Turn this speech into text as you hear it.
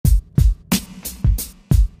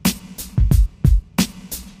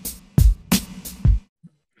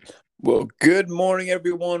Well, good morning,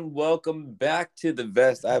 everyone. Welcome back to the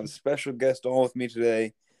Vest. I have a special guest on with me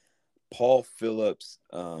today, Paul Fillips.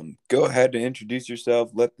 Go ahead and introduce yourself.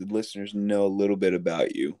 Let the listeners know a little bit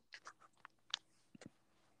about you.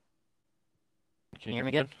 Can you hear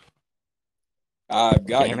me good? I've Can you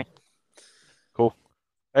got hear you. me? Cool.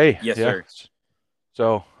 Hey, Yes, yeah. sir.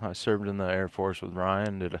 So I served in the Air Force with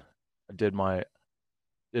Ryan. I did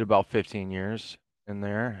about 15 years in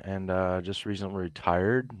there, and just recently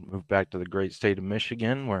retired. Moved back to the great state of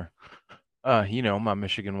Michigan, where my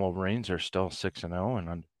Michigan Wolverines are still 6-0 and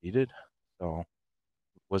undefeated. So it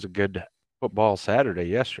was a good football Saturday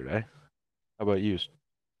yesterday. How about you?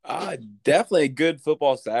 Definitely a good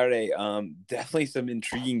football Saturday. Definitely some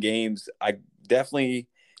intriguing games. I definitely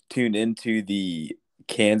tuned into the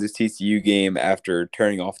Kansas TCU game after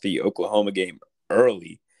turning off the Oklahoma game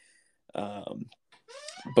early. Um,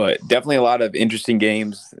 but definitely a lot of interesting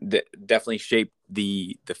games that definitely shaped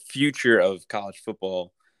the future of college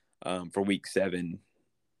football for week 7,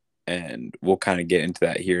 and we'll kind of get into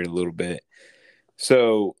that here in a little bit.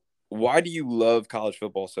 So why do you love college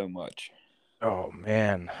football so much? Oh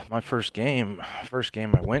man, my first game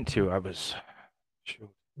I went to, I was shoot,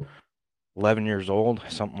 11 years old,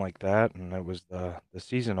 something like that, and it was the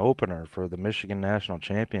season opener for the Michigan National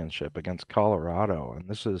Championship against Colorado. And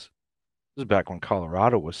this is back when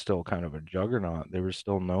Colorado was still kind of a juggernaut. They were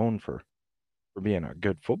still known for being a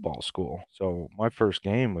good football school. So my first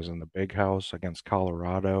game was in the Big House against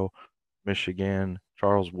Colorado, Michigan,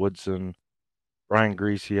 Charles Woodson, Brian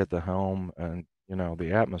Greasy at the helm, and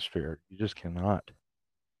the atmosphere. You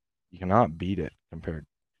cannot beat it compared.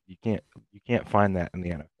 You can't you can't find that in the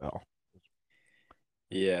NFL.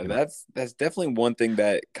 Yeah, You know. that's definitely one thing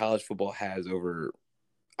that college football has over,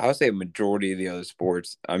 I would say, a majority of the other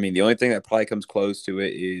sports. I mean, the only thing that probably comes close to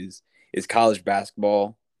it is college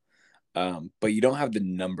basketball. But you don't have the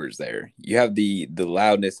numbers there. You have the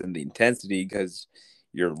loudness and the intensity because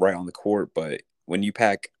you're right on the court. But when you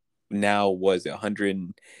pack now was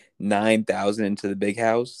 109,000 into the big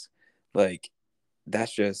house, like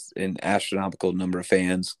that's just an astronomical number of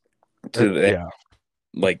fans to Yeah.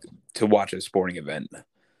 like to watch a sporting event.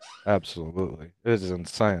 Absolutely. It is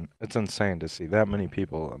insane. It's insane to see that many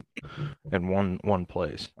people in one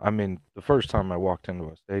place. I mean, the first time I walked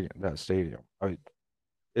into that stadium,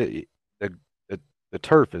 it, the, the the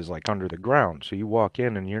turf is like under the ground. So you walk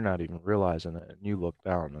in and you're not even realizing it, and you look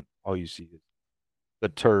down and all you see is the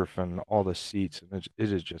turf and all the seats, and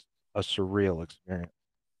it is just a surreal experience.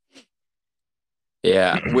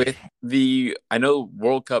 Yeah, with the I know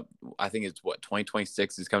World Cup, I think it's what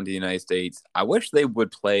 2026 is coming to the United States. I wish they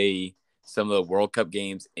would play some of the World Cup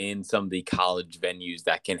games in some of the college venues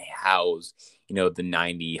that can house, the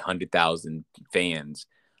 90, 100,000 fans.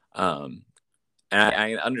 Um, and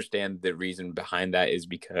I understand the reason behind that is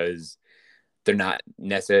because they're not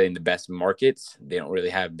necessarily in the best markets. They don't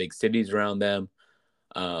really have big cities around them.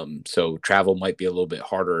 So travel might be a little bit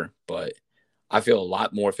harder, but I feel a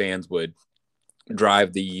lot more fans would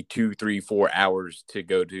drive the 2, 3, 4 hours to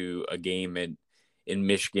go to a game in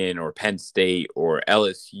Michigan or Penn State or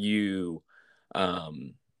LSU,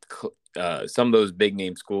 um, some of those big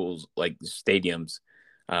name schools like stadiums,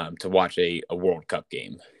 to watch a World Cup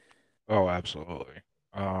game. Oh, absolutely.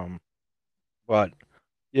 Um, but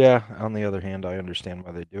yeah, on the other hand, I understand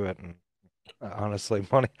why they do it, and honestly,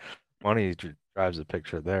 money drives the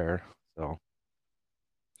picture there. So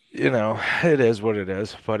it is what it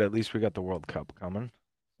is. But at least we got the World Cup coming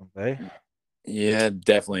someday. Yeah,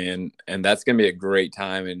 definitely, and that's gonna be a great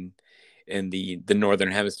time in the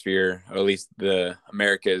northern hemisphere, or at least the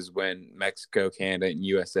Americas, when Mexico, Canada, and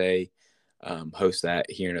USA host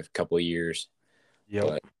that here in a couple of years. Yep.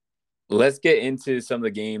 But let's get into some of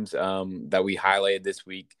the games that we highlighted this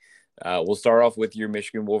week. We'll start off with your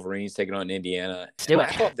Michigan Wolverines taking on Indiana. Let's do it.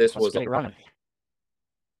 I thought Let's get it running.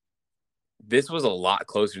 this was a lot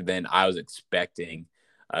closer than I was expecting,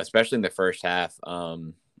 especially in the first half.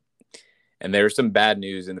 And there was some bad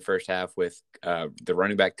news in the first half with the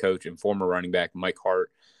running back coach and former running back Mike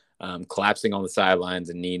Hart collapsing on the sidelines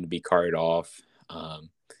and needing to be carried off. That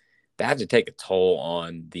had to take a toll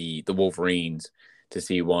on the Wolverines to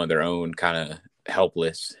see one of their own kind of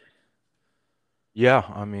helpless. Yeah,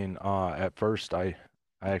 I mean, at first I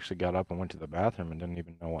actually got up and went to the bathroom and didn't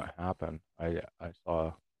even know what happened. I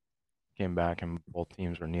saw came back and both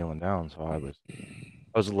teams were kneeling down, so I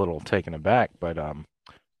was a little taken aback, but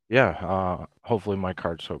yeah, hopefully my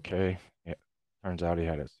cart's okay. It turns out he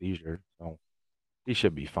had a seizure, so he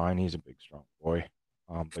should be fine. He's a big, strong boy.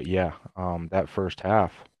 But yeah, that first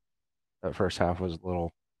half was a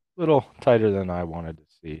little tighter than I wanted to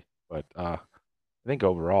see. But I think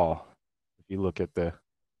overall, if you look at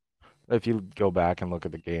if you go back and look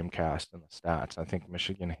at the game cast and the stats, I think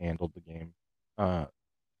Michigan handled the game uh,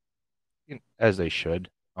 as they should.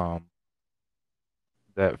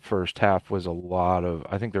 That first half was a lot of,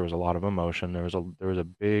 I think there was a lot of emotion. There was a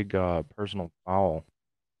big personal foul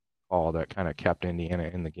call that kind of kept Indiana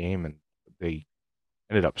in the game, and they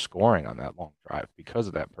ended up scoring on that long drive because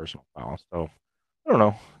of that personal foul. So I don't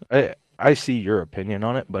know. I see your opinion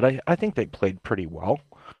on it, but I think they played pretty well.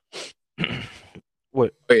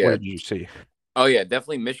 What Oh what yeah, did you see? oh yeah,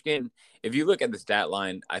 definitely Michigan. If you look at the stat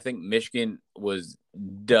line, I think Michigan was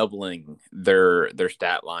doubling their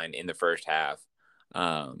stat line in the first half.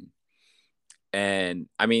 Um, and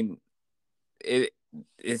I mean, it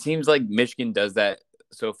it seems like Michigan does that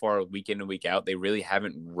so far week in and week out. They really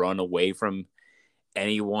haven't run away from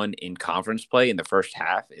anyone in conference play in the first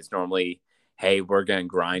half. It's normally, hey, we're going to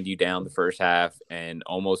grind you down the first half, and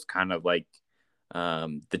almost kind of like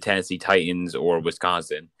the Tennessee Titans or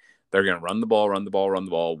Wisconsin. They're going to run the ball, run the ball, run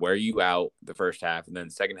the ball, wear you out the first half. And then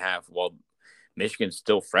the second half, while Michigan's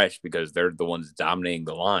still fresh because they're the ones dominating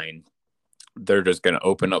the line, they're just going to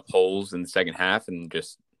open up holes in the second half and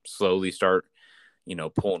just slowly start,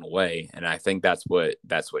 pulling away. And I think that's what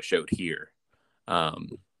showed here. Um,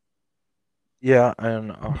 Yeah,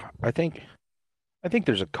 and I think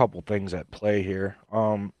there's a couple things at play here.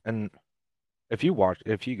 And if you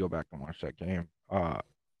go back and watch that game,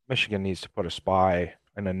 Michigan needs to put a spy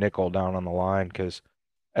and a nickel down on the line because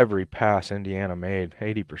every pass Indiana made,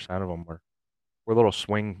 80% of them were little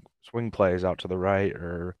swing plays out to the right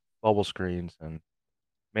or bubble screens, and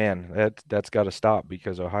man, that's got to stop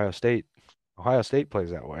because Ohio State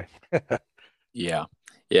plays that way. Yeah.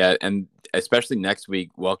 Yeah. And especially next week,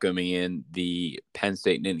 welcoming in the Penn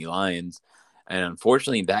State Nittany Lions. And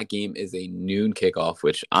unfortunately, that game is a noon kickoff,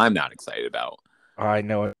 which I'm not excited about. I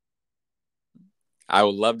know it. I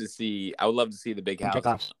would love to see the big house.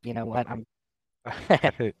 Kickoffs. You know what?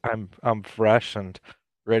 I'm I'm fresh and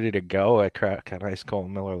ready to go. I crack a nice cold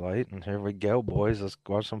Miller Lite, and here we go, boys. Let's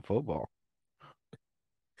watch some football.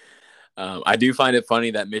 I do find it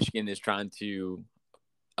funny that Michigan is trying to,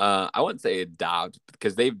 I wouldn't say adopt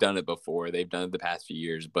because they've done it before. They've done it the past few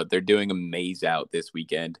years, but they're doing a maze out this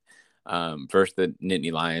weekend. First, the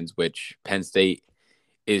Nittany Lions, which Penn State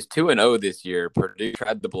is 2-0 this year. Purdue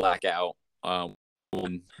tried the blackout.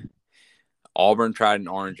 Auburn tried an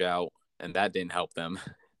orange out, and that didn't help them.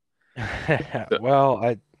 So,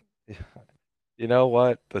 Well, you know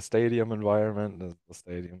what? The stadium environment is the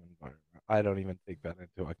stadium environment. I don't even take that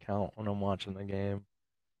into account when I'm watching the game.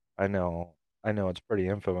 I know, I know it's pretty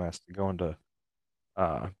infamous to go into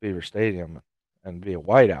Beaver Stadium and be a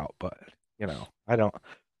whiteout, but I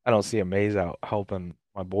don't see a maze out helping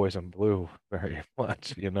my boys in blue very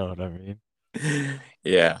much. You know what I mean?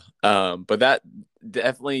 yeah. But that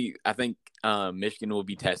definitely, I think Michigan will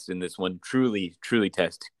be tested in this one. Truly, truly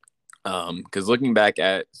test. Because looking back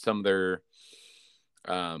at some of their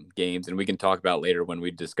games, and we can talk about later when we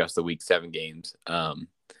discuss the Week 7 games. I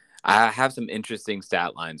have some interesting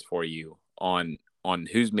stat lines for you on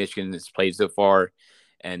who's Michigan has played so far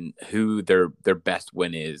and who their best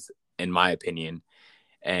win is, in my opinion,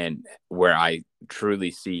 and where I truly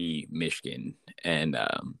see Michigan and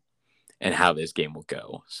how this game will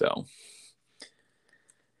go. So,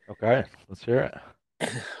 Okay, let's hear it.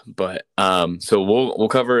 but so we'll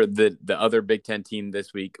cover the other Big Ten team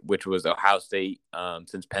this week, which was Ohio State.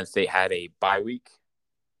 Since Penn State had a bye week,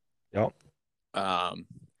 Yep. um,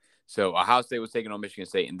 so Ohio State was taking on Michigan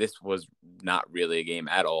State, and this was not really a game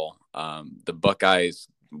at all. The Buckeyes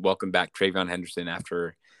welcomed back Travion Henderson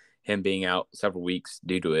after him being out several weeks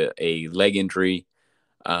due to a leg injury.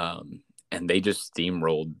 And they just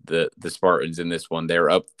steamrolled the Spartans in this one. They were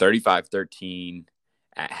up 35-13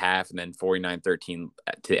 at half and then 49-13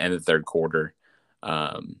 to the end of the third quarter.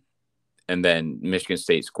 And then Michigan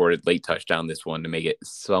State scored a late touchdown this one to make it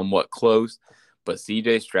somewhat close. But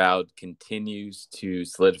C.J. Stroud continues to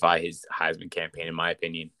solidify his Heisman campaign, in my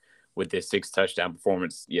opinion, with this 6 touchdown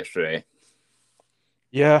performance yesterday.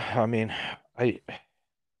 Yeah, I mean, I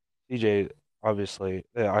CJ obviously.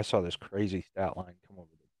 Yeah, I saw this crazy stat line come over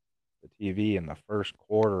the TV in the first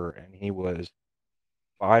quarter, and he was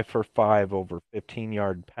 5 for 5 over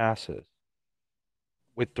 15-yard passes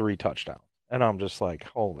with 3 touchdowns. And I'm just like,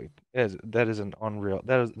 holy, that is an unreal.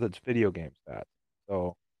 That's video game stats.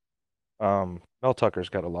 So, Mel Tucker's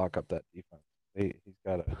got to lock up that defense.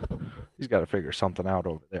 He's got to figure something out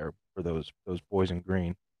over there for those boys in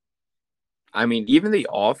green. I mean, even the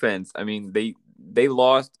offense. I mean, they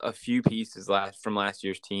lost a few pieces from last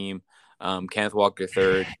year's team. Kenneth Walker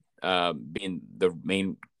third being the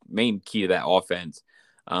main key to that offense.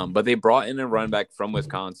 But they brought in a running back from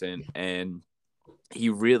Wisconsin, and he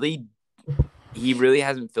really he really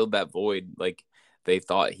hasn't filled that void like they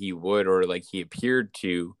thought he would, or like he appeared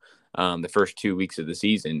to the first 2 weeks of the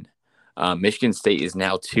season. Michigan State is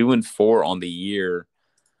now 2-4 on the year,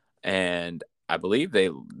 and I believe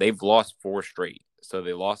they've lost four straight. So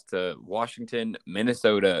they lost to Washington,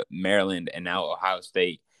 Minnesota, Maryland, and now Ohio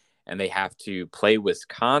State, and they have to play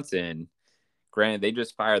Wisconsin. Granted, they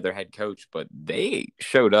just fired their head coach, but they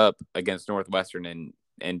showed up against Northwestern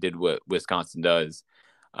and did what Wisconsin does.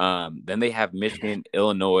 Then they have Michigan,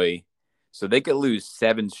 Illinois, so they could lose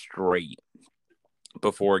seven straight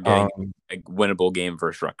before getting Um, a winnable game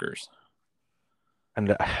versus Rutgers.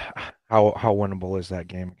 and how winnable is that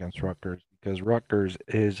game against Rutgers? Because Rutgers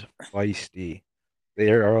is feisty. They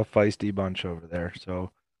are a feisty bunch over there.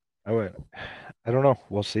 So I would, I don't know.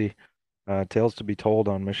 We'll see. Tales to be told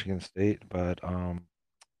on Michigan State, but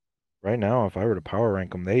right now, if I were to power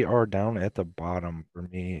rank them, they are down at the bottom for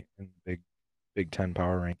me in the Big Ten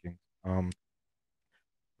power ranking.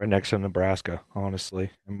 Right next to Nebraska, honestly,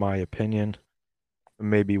 in my opinion.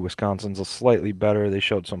 Maybe Wisconsin's a slightly better. They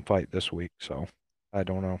showed some fight this week, so I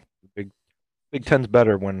don't know. Big Ten's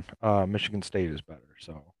better when Michigan State is better.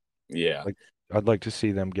 So Yeah, like I'd like to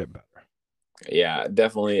see them get better. yeah,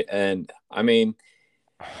 definitely. And I mean,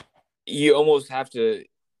 you almost have to,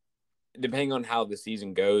 depending on how the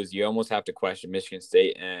season goes, you almost have to question Michigan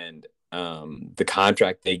State and the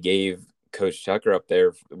contract they gave Coach Tucker up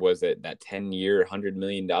there. Was it that 10-year, $100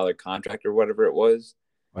 million contract or whatever it was?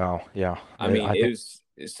 Well, yeah, I mean, I it think was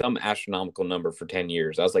some astronomical number for 10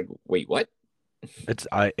 years. I was like, wait, what? it's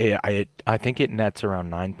I think it nets around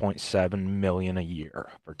 9.7 million a year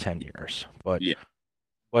for 10 years. Yeah.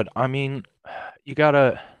 But I mean, you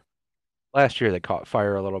gotta last year they caught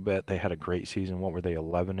fire a little bit. They had a great season. What were they,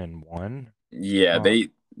 11 and 1? Yeah, Uh,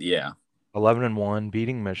 yeah. 11 and 1,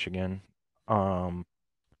 beating Michigan. Um,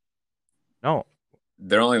 no,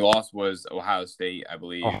 Their only loss was Ohio State, I oh,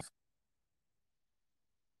 believe.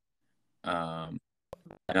 And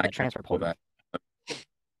I that can't transfer pull portal. that.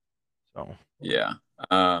 So, Yeah.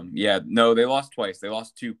 Yeah. No, they lost twice. They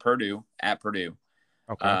lost to Purdue at Purdue.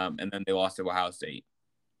 okay. And then they lost to Ohio State.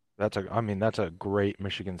 I mean, that's a great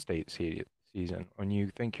Michigan State season. When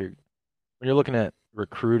you're looking at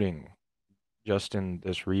recruiting just in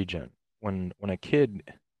this region, when a kids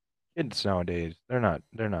nowadays, they're not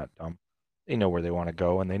dumb. They know where they want to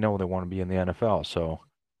go and they know they want to be in the NFL. So,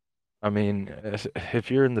 I mean,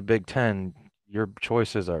 if you're in the Big Ten, your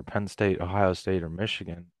choices are Penn State, Ohio State, or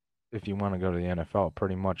Michigan. If you want to go to the NFL,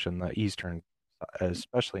 pretty much in the Eastern,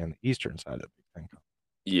 especially on the Eastern side of the Big Ten.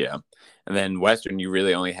 Yeah. And then Western, you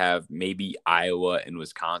really only have maybe Iowa and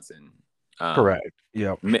Wisconsin. Um, Correct.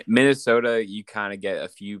 Yep. Minnesota, you kind of get a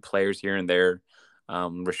few players here and there.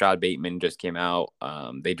 Rashad Bateman just came out.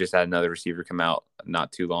 They just had another receiver come out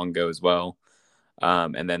not too long ago as well.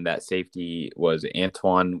 And then that safety was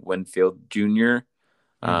Antoine Winfield Jr.,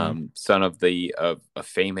 Hmm. son of a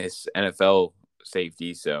famous NFL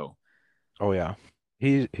safety. So Oh yeah.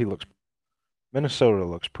 He looks Minnesota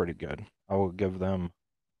looks pretty good. I will give them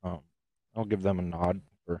um I'll give them a nod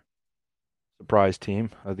for surprise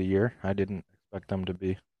team of the year. I didn't expect them to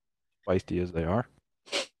be feisty as they are.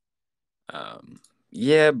 um,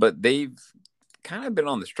 yeah, but they've kind of been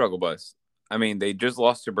on the struggle bus. I mean, they just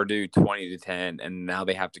lost to Purdue 20-10, and now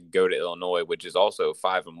they have to go to Illinois, which is also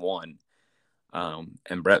 5-1.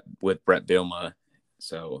 And Brett Bilma,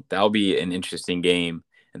 so that'll be an interesting game.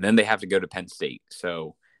 And then they have to go to Penn State,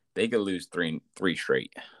 so they could lose three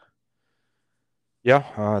straight.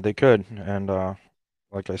 Yeah, they could. And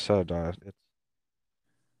like I said, it's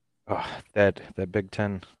that Big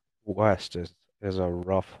Ten West is a It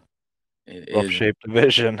rough is shaped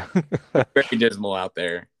division. very dismal out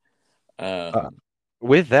there. Uh, Um,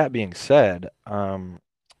 with that being said, our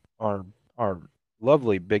our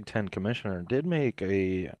lovely Big Ten commissioner did make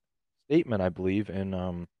a statement, I believe,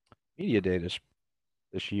 in media day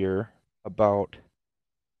this year about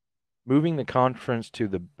moving the conference to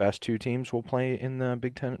the best two teams will play in the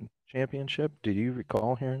Big Ten championship. Do you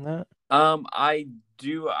recall hearing that? I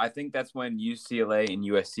do. I think that's when UCLA and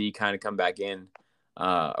USC kind of come back in,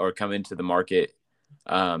 or come into the market,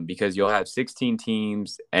 because you'll have 16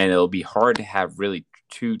 teams, and it'll be hard to have really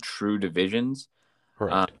two true divisions. Um,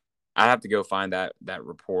 Correct. I have to go find that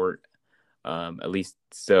report, at least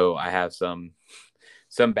so I have some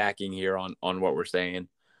backing here on what we're saying.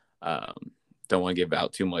 Um, don't want to give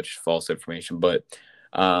out too much false information, but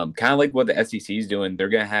kind of like what the SEC is doing, they're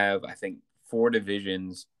gonna have, I think, four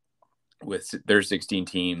divisions with their 16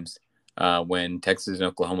 teams, when Texas and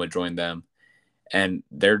Oklahoma joined them. And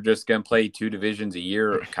they're just going to play two divisions a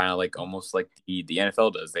year, kind of like almost like the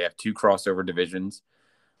NFL does. They have two crossover divisions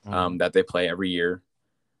Hmm. that they play every year.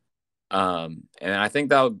 And I think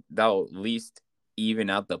that'll at least even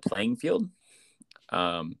out the playing field.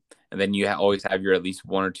 And then you always have your at least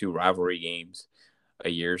one or two rivalry games a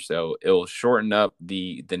year, so it'll shorten up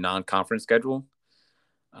the non-conference schedule.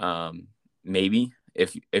 Maybe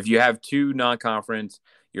if you have two non-conference,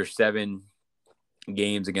 your 7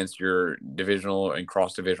 games against your divisional and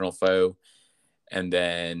cross-divisional foe, and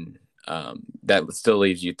then that still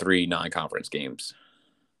leaves you 3 non-conference games.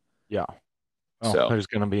 Yeah. Well, So there's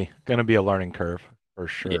gonna be a learning curve for yeah.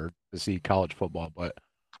 sure to see college football, but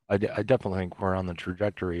I definitely think we're on the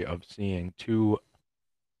trajectory of seeing two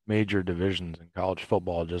major divisions in college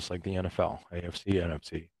football, just like the NFL, AFC,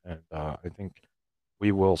 NFC, and I think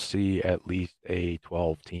we will see at least a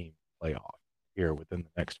 12-team playoff here within the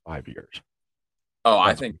next 5 years. Oh, I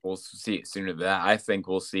That's think we'll see it sooner than that. I think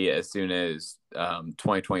we'll see it as soon as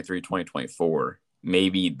 2023, 2024,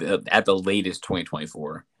 maybe at the latest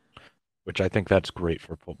 2024. which I think that's great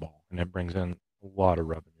for football, and it brings in a lot of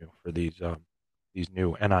revenue for these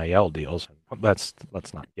new NIL deals. And let's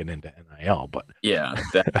not get into NIL, but Yeah,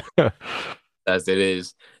 that as it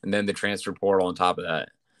is, and then the transfer portal on top of that.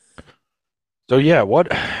 so yeah, what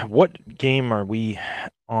game are we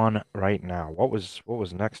on right now? What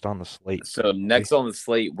was next on the slate? So Bobby? next on the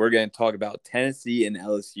slate, we're going to talk about Tennessee and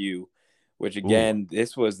LSU, which Ooh, again,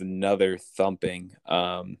 this was another thumping.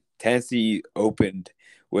 Tennessee opened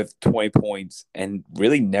with 20 points and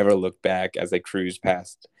really never looked back as they cruised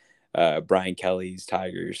past Brian Kelly's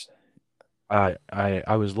Tigers. I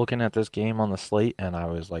was looking at this game on the slate, and I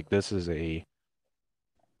was like, this is a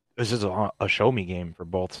show me game for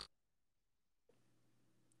both.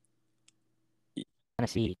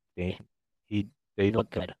 Tennessee, he they look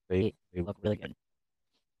good. They look really good.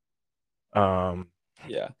 Um,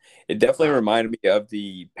 Yeah, it definitely reminded me of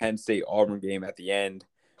the Penn State Auburn game at the end,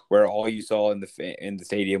 where all you saw in the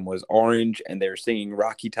stadium was orange, and they were singing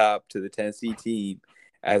 "Rocky Top" to the Tennessee team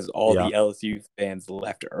as all yeah. the LSU fans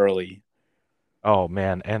left early. Oh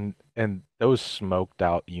man, and those smoked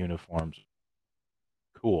out uniforms,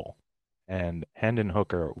 cool. And Hendon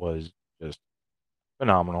Hooker was just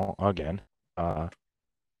phenomenal again. Uh,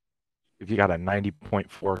 if you got a 90.4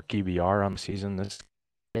 QBR on the season, this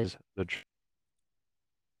is the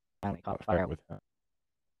finally caught fire with him.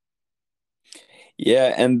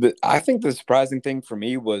 Yeah, and I think the surprising thing for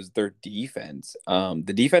me was their defense.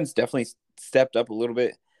 The defense definitely stepped up a little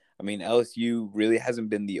bit. I mean, LSU really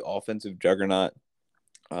hasn't been the offensive juggernaut,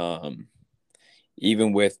 um,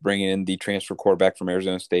 even with bringing in the transfer quarterback from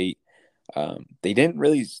Arizona State. They didn't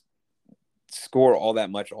really score all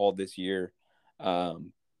that much all this year.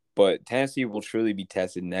 But Tennessee will truly be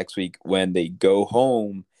tested next week when they go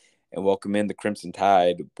home and welcome in the Crimson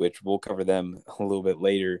Tide, which we'll cover them a little bit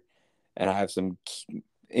later. And I have some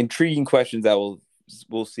intriguing questions that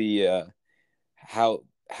we'll see how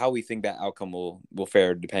we think that outcome will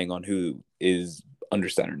fare depending on who is under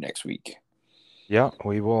center next week. Yeah,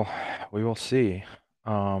 we will see.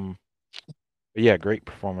 Um, but yeah, great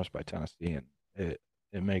performance by Tennessee, and it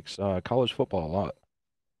makes college football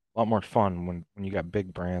a lot more fun when you got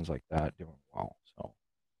big brands like that doing well. So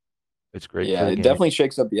it's great for Yeah, the it game. definitely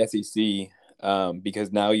shakes up the SEC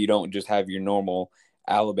because now you don't just have your normal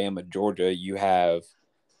Alabama, Georgia. You have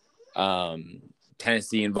um,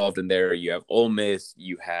 Tennessee involved in there. You have Ole Miss.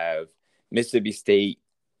 You have Mississippi State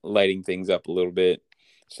lighting things up a little bit.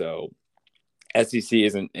 So SEC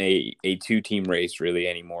isn't a 2-team race really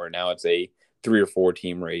anymore. Now it's a 3 or 4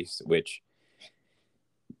 team race, which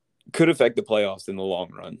could affect the playoffs in the long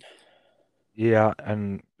run. Yeah,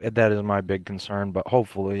 and that is my big concern, but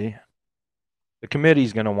hopefully the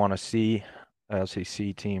committee's going to want to see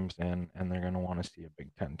SEC teams and they're going to want to see a Big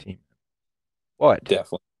Ten team. But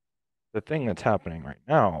Definitely. the thing that's happening right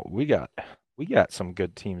now, we got some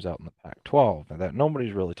good teams out in the Pac-12 that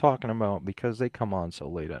nobody's really talking about because they come on so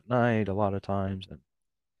late at night a lot of times. And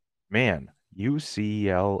man,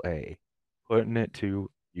 UCLA putting it to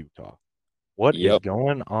Utah. What is Yep.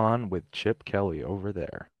 going on with Chip Kelly over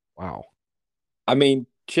there? Wow. I mean,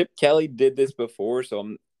 Chip Kelly did this before,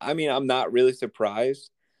 so I'm not really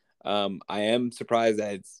surprised. I am surprised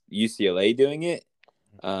that it's UCLA doing it,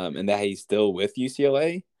 and that he's still with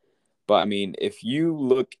UCLA. But I mean, if you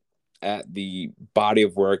look at the body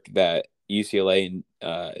of work that UCLA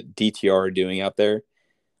and DTR are doing out there,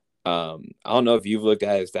 I don't know if you've looked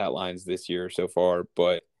at his stat lines this year so far,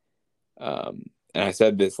 but and I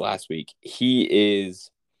said this last week, he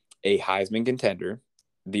is a Heisman contender.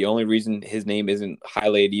 The only reason his name isn't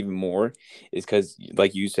highlighted even more is because,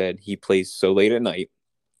 like you said, he plays so late at night.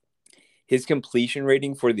 His completion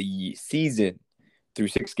rating for the season through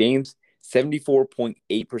 6 games,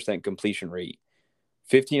 74.8% completion rate.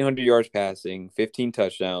 1,500 yards passing, 15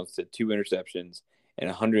 touchdowns to 2 interceptions, and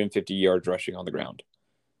 150 yards rushing on the ground.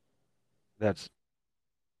 That's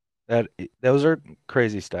that. Those are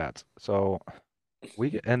crazy stats. So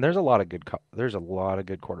and there's a lot of good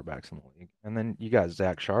quarterbacks in the league. And then you got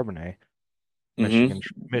Zach Charbonnet, Mm-hmm.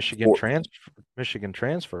 Michigan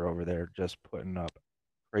transfer over there, just putting up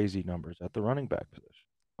crazy numbers at the running back position.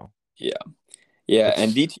 So Yeah. Yeah.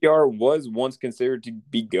 And it's DTR was once considered to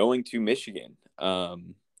be going to Michigan.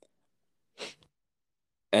 And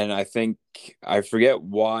I forget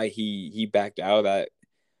why he backed out of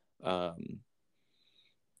um,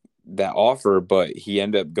 that offer, but he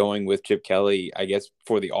ended up going with Chip Kelly, I guess,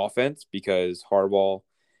 for the offense because Harbaugh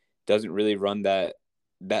doesn't really run that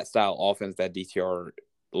style offense that DTR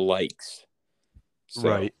likes. So,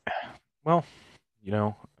 right. Well, you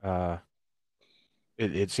know, uh,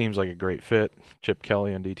 it seems like a great fit. Chip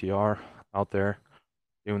Kelly and DTR out there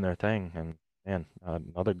doing their thing, and man,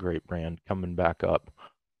 another great brand coming back up,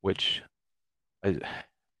 which I,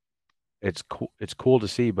 it's cool. It's cool to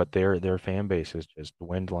see, but their fan base is just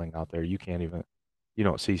dwindling out there. You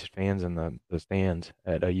don't see fans in the stands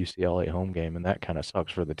at a UCLA home game, and that kind of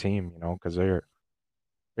sucks for the team, because they're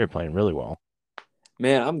playing really well.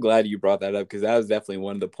 man, I'm glad you brought that up because that was definitely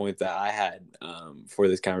one of the points that I had for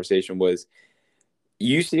this conversation was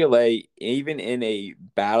UCLA, even in a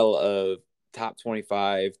battle of top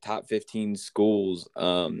 25, top 15 schools,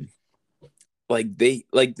 like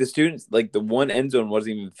the students, like the one end zone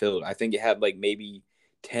wasn't even filled. I think it had like maybe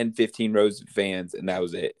 10, 15 rows of fans, and that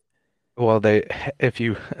was it. Well, if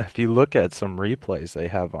you look at some replays, they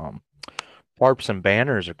have tarps and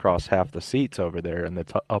banners across half the seats over there in the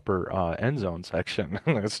upper end zone section.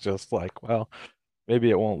 It's just like, well, maybe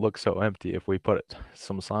it won't look so empty if we put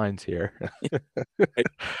some signs here.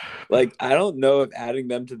 Like, I don't know if adding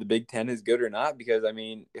them to the Big Ten is good or not because, I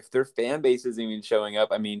mean, if their fan base isn't even showing up,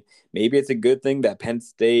 I mean, maybe it's a good thing that Penn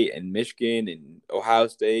State and Michigan and Ohio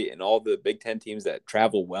State and all the Big Ten teams that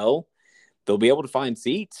travel well, they'll be able to find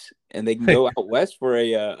seats and they can go out west for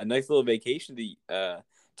a nice little vacation to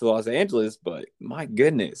Los Angeles. But my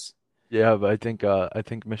goodness. Yeah, but I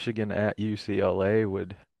think Michigan at UCLA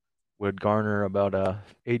would garner about a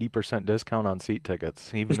 80% discount on seat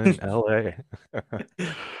tickets, even in LA.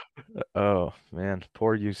 Oh man,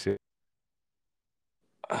 poor UC.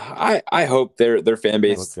 I hope their fan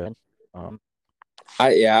They look base good. Um,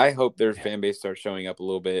 I hope their fan base starts showing up a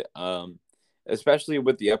little bit. Especially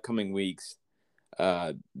with the upcoming weeks.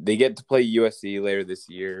 They get to play USC later this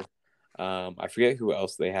year. I forget who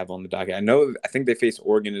else they have on the docket. I think they face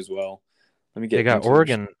Oregon as well. Let me they get got into their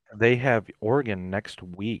Oregon. They have Oregon next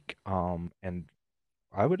week. And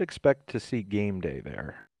I would expect to see game day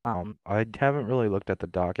there. I haven't really looked at the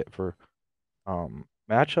docket for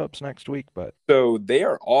matchups next week, but so they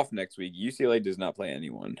are off next week. UCLA does not play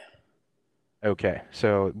anyone. okay.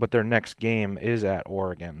 So, but their next game is at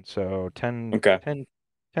Oregon. So 10, Okay. 10,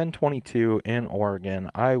 10:22 in Oregon.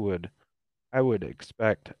 I would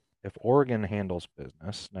expect if Oregon handles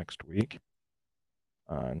business next week.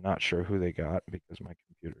 Not sure who they got because my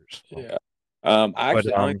computer's slow. Yeah. But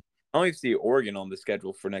Actually, I only see Oregon on the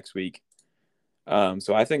schedule for next week.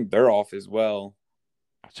 So I think they're off as well.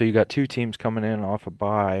 so you got two teams coming in off a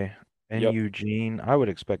bye in Yep. Eugene. I would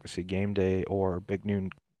expect to see game day or Big Noon.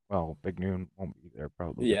 Well, Big Noon won't be there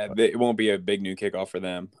probably, Yeah, it won't be a big new kickoff for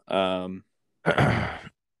them. but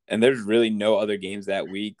And there's really no other games that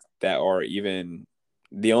week that are even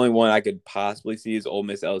the only one I could possibly see is Ole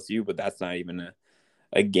Miss LSU, but that's not even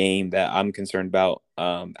a game that I'm concerned about.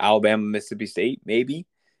 Alabama, Mississippi State, maybe,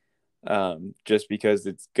 just because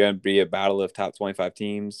it's going to be a battle of top 25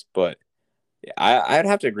 teams. But I'd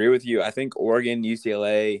have to agree with you. I think Oregon,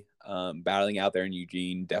 UCLA, battling out there in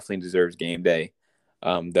Eugene definitely deserves game day.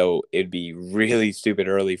 Though it'd be really stupid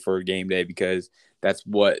early for game day because that's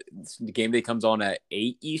what the game day comes on at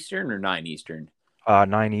 8 Eastern or 9 Eastern.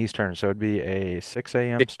 9 Eastern, so it'd be a 6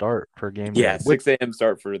 a.m. start for game day. Yeah, 6 a.m.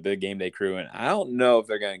 start for the game day crew, and I don't know if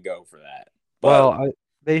they're gonna go for that. But Well,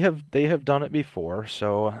 they have done it before,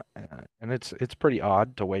 so and it's pretty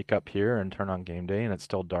odd to wake up here and turn on game day and it's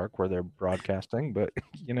still dark where they're broadcasting, but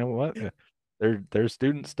you know what? Their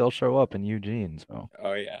students still show up in Eugene, so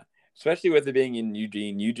oh yeah, especially with it being in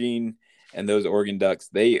Eugene and those Oregon Ducks,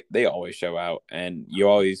 they always show out, and you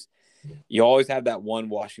always have that one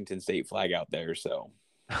Washington State flag out there. So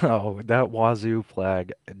oh, that Wazoo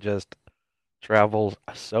flag just travels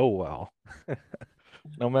so well.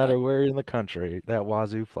 No uh, matter where in the country, that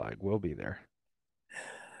Wazoo flag will be there.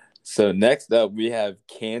 so next up we have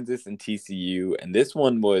Kansas and TCU, and this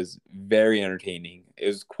one was very entertaining. It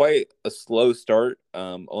was quite a slow start,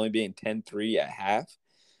 only being 10-3 at half.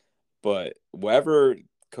 But whoever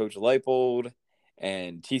Coach Leipold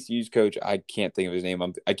and TCU's coach, I can't think of his name.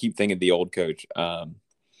 I keep thinking the old coach.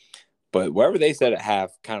 But wherever they said at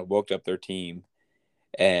half kind of woke up their team,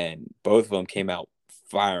 and both of them came out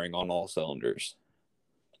firing on all cylinders.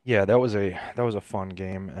 Yeah, that was a fun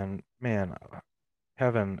game, and man,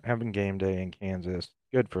 having game day in Kansas,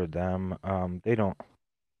 good for them. They don't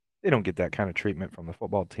get that kind of treatment from the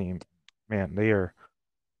football team. Man, they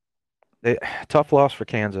tough loss for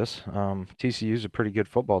Kansas. TCU is a pretty good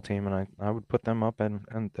football team, and I would put them up and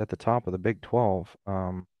at the top of the Big 12.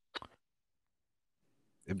 But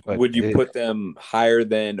Would you it, put them higher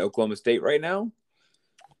than Oklahoma State right now?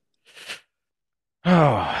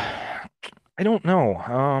 oh, I don't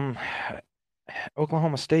know.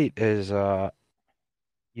 Oklahoma State is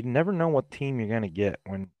you never know what team you're gonna get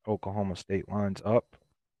when Oklahoma State lines up,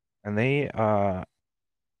 and they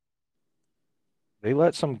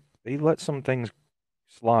let some things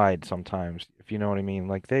slide sometimes, if you know what I mean.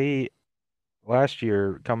 Like they last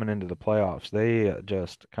year coming into the playoffs, they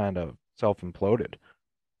just kind of self-imploded,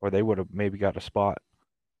 or they would have maybe got a spot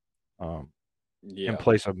um, in Yeah.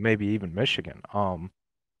 place of maybe even Michigan.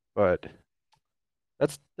 But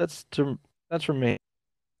that's to that's for me.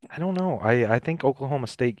 I don't know. I think Oklahoma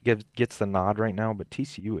State gets the nod right now, but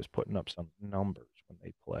TCU is putting up some numbers when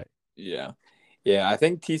they play. Yeah. Yeah, I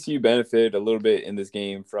think TCU benefited a little bit in this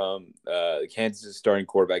game from Kansas' starting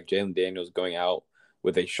quarterback Jalen Daniels going out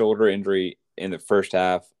with a shoulder injury in the first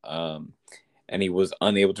half, and he was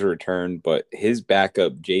unable to return. But his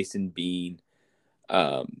backup Jason Bean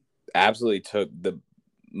um, absolutely took the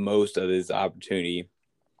most of his opportunity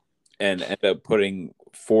and ended up putting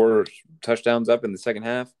 4 touchdowns up in the second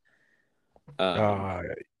half. Um, Uh,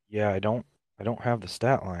 yeah, I don't have the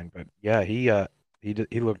stat line, but yeah, he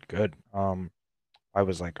looked good. I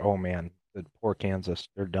was like, oh man, the poor Kansas,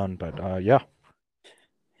 they're done. But yeah,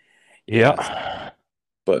 yes, yeah,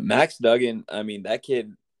 but Max Duggan, I mean, that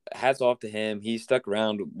kid, hats off to him. He stuck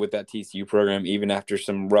around with that TCU program even after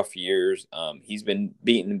some rough years. He's been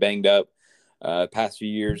beaten and banged up past few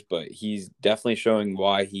years, but he's definitely showing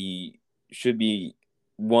why he should be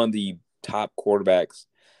one of the top quarterbacks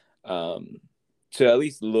um, to at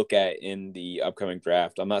least look at in the upcoming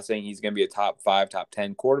draft. I'm not saying he's going to be a top 5, top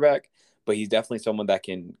 10 quarterback, but he's definitely someone that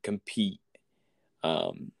can compete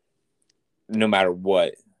um, no matter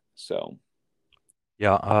what. So,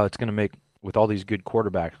 yeah. It's gonna make with all these good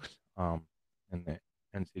quarterbacks in the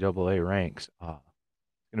NCAA ranks.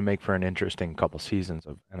 It's gonna make for an interesting couple seasons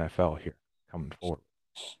of NFL here coming forward.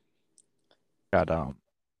 Got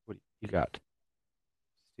what you got?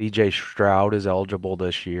 CJ Stroud is eligible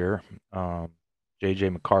this year.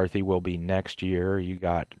 JJ McCarthy will be next year. You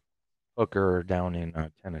got Hooker down in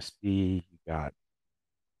Tennessee. You got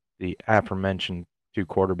the aforementioned two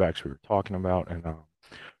quarterbacks we were talking about, and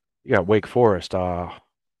you got Wake Forest, Hart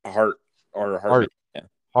or Hartman. Hart Yeah.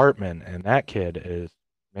 Hartman, and that kid is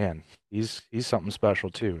man, he's something special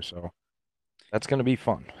too. So that's gonna be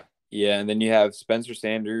fun. Yeah, and then you have Spencer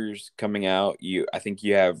Sanders coming out. I think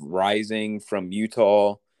you have Rising from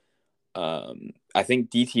Utah. I think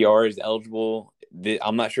DTR is eligible.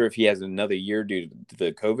 I'm not sure if he has another year due to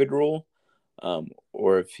the COVID rule,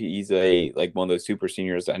 or if he's a like one of those super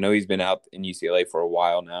seniors. I know he's been out in UCLA for a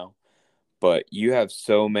while now, but you have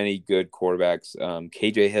so many good quarterbacks.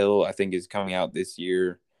 KJ Hill, I think, is coming out this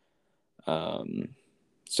year. Um,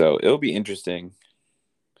 so it'll be interesting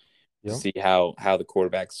to Yep. see how the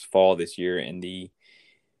quarterbacks fall this year in the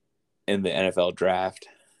NFL draft.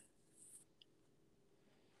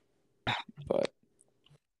 But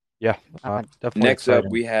Yeah. Definitely next up,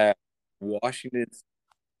 exciting. we have Washington.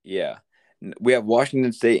 Yeah, we have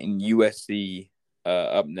Washington State and USC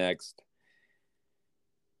up next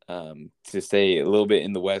to stay a little bit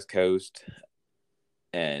in the West Coast.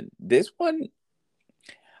 And this one,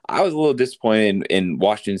 I was a little disappointed in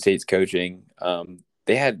Washington State's coaching.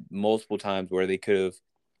 They had multiple times where they could have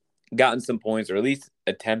gotten some points or at least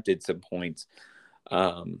attempted some points,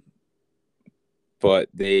 um, but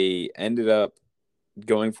they ended up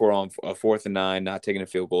going for on a 4th and 9, not taking a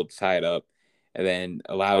field goal to tie it up, and then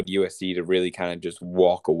allowed USC to really kind of just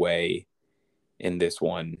walk away in this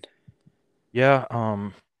one. Yeah.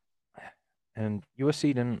 And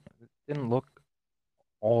USC didn't look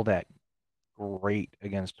all that great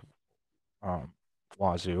against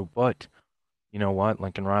Wazoo, but you know what?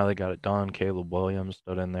 Lincoln Riley got it done. Caleb Williams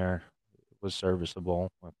stood in there, was serviceable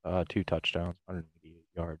with 2 touchdowns, 188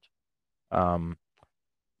 yards.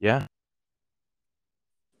 Yeah,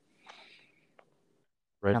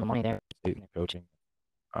 right on the money there. State and coaching.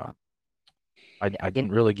 Uh, I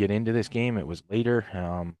didn't really get into this game. It was later.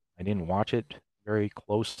 I didn't watch it very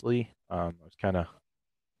closely. I was kind of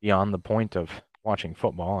beyond the point of watching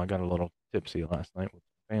football. I got a little tipsy last night with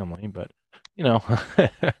the family, but you know,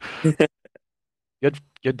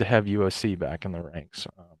 good to have USC back in the ranks.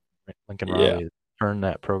 Lincoln Yeah. Riley has turned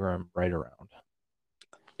that program right around.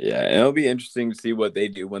 Yeah. And it'll be interesting to see what they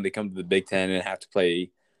do when they come to the Big Ten and have to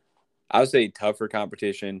play, I would say, tougher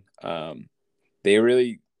competition.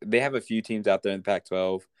 They have a few teams out there in the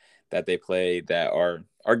Pac-12 that they play that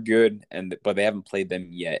are good, but they haven't played them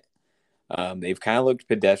yet. They've kind of looked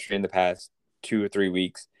pedestrian the past 2 or 3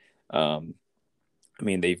 weeks. Um, I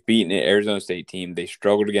mean, they've beaten an Arizona State team. They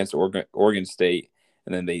struggled against Oregon State,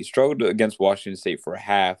 and then they struggled against Washington State for a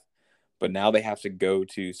half. But now they have to go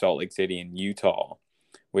to Salt Lake City and Utah,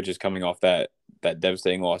 which is coming off that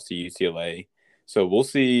devastating loss to UCLA. So we'll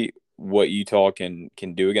see what Utah can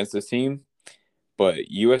do against this team. But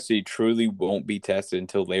USC truly won't be tested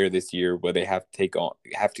until later this year, where they have to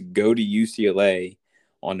go to UCLA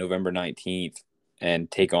on November 19th and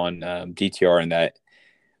take on DTR in that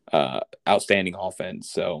outstanding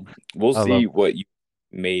offense. So we'll I see love what you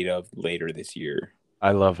made of later this year.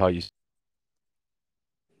 I love how you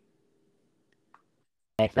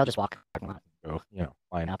They'll just walk go,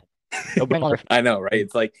 line up. They'll bring all their I know, right?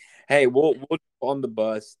 It's like, hey, we'll on the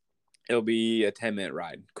bus. It'll be a 10-minute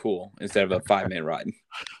ride. Cool. Instead of a 5-minute ride.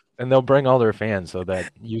 And they'll bring all their fans so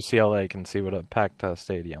that UCLA can see what a packed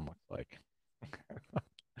stadium looks like.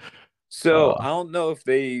 So Uh, I don't know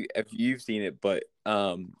if you've seen it, but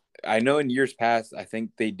I know in years past, I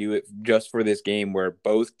think they do it just for this game where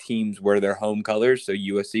both teams wear their home colors. So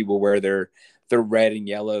USC will wear their red and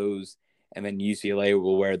yellows, and then UCLA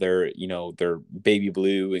will wear their baby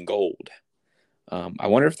blue and gold. I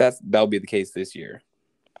wonder if that'll be the case this year.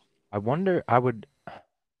 I wonder, I would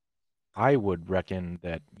reckon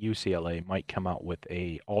that UCLA might come out with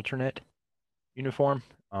a alternate uniform.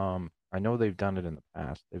 I know they've done it in the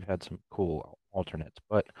past. They've had some cool alternates,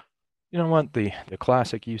 but you know what? The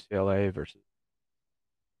classic UCLA versus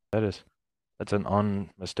that is that's an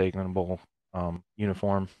unmistakable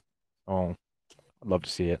uniform. Oh, I'd love to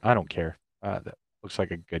see it. I don't care. That looks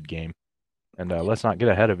like a good game. And let's not get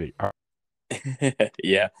ahead of it.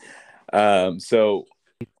 Yeah. So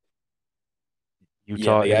yeah,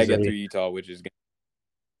 Utah they gotta is get a through Utah, which is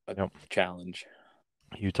a you know, challenge.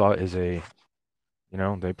 Utah is a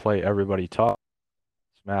they play everybody tough,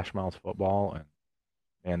 smash mouth football,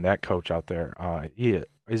 and that coach out there, he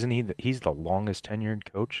isn't he he's the longest tenured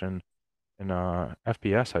coach in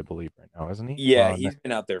FBS, I believe, right now, isn't he? Yeah, he's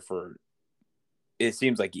been out there for it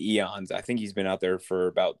seems like eons. I think he's been out there for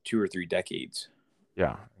about 2 or 3 decades.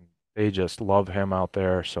 Yeah, they just love him out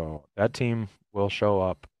there. So that team will show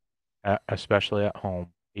up, especially at home,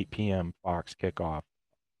 8 p.m. Fox kickoff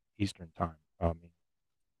Eastern time.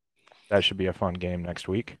 That should be a fun game next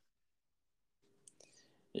week.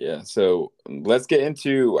 Yeah, so let's get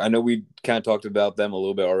into. I know we kind of talked about them a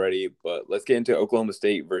little bit already, but let's get into Oklahoma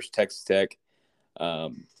State versus Texas Tech.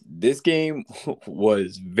 This game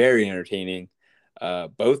was very entertaining.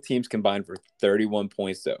 Both teams combined for 31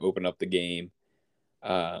 points to open up the game.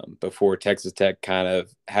 Before Texas Tech kind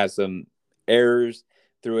of had some errors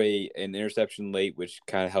through an interception late, which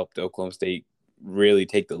kind of helped Oklahoma State really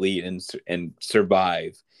take the lead and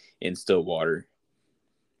survive in Stillwater.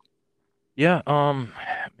 Yeah,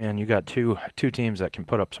 man, you got two teams that can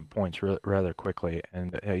put up some points rather quickly,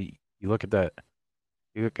 and you look at that,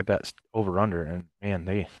 over under, and man,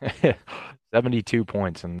 they 72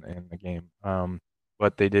 points in the game.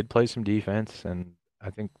 But they did play some defense, and I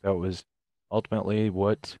think that was ultimately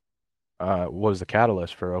what was the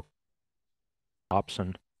catalyst for ops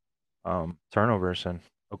and turnovers, and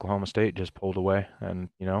Oklahoma State just pulled away, and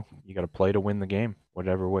you got to play to win the game,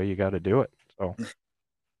 whatever way you got to do it. So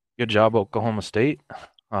good job, Oklahoma State.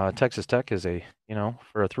 Texas Tech is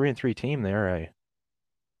for a 3-3 team,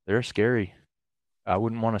 they're scary. I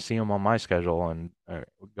wouldn't want to see them on my schedule and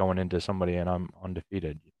going into somebody and I'm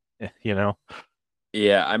undefeated. You know?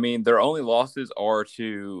 Yeah, I mean, their only losses are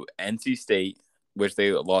to NC State, which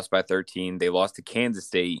they lost by 13. They lost to Kansas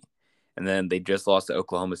State, and then they just lost to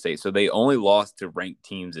Oklahoma State. So they only lost to ranked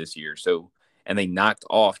teams this year. And they knocked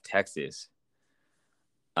off Texas,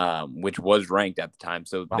 which was ranked at the time.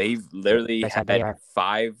 So Well, they've literally they said had they are.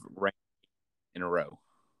 5 ranked in a row.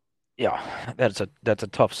 Yeah, that's a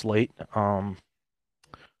tough slate.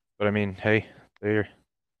 But I mean, hey, they're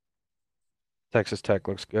Texas Tech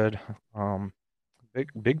looks good.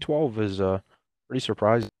 Big 12 is pretty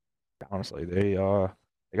surprising, honestly. They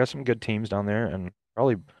got some good teams down there and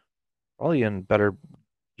probably in better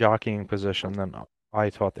jockeying position than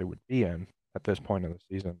I thought they would be in at this point of the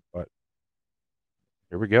season. But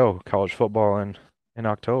here we go, college football in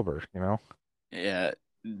October. Yeah.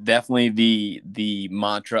 definitely the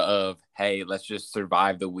mantra of, hey, let's just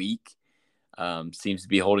survive the week, seems to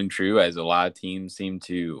be holding true, as a lot of teams seem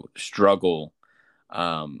to struggle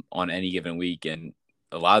on any given week, and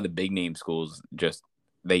a lot of the big name schools just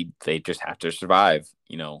they just have to survive.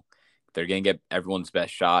 They're gonna get everyone's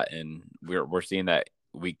best shot, and we're seeing that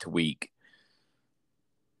week to week.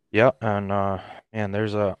 Yeah, and man,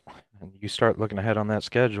 and you start looking ahead on that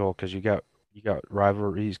schedule because you got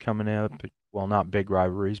rivalries coming up. Well, not big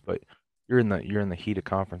rivalries, but you're in the heat of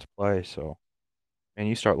conference play. So, and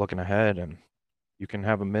you start looking ahead, and you can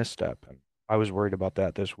have a misstep. And I was worried about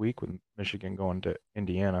that this week with Michigan going to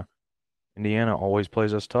Indiana. Indiana always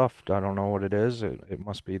plays us tough. I don't know what it is. It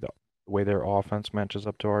must be the way their offense matches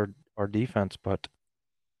up to our defense. But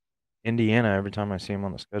Indiana, every time I see them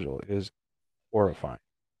on the schedule, is horrifying.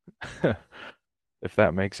 If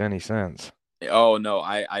that makes any sense. Oh no,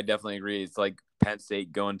 I definitely agree. It's like Penn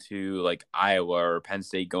State going to like Iowa, or Penn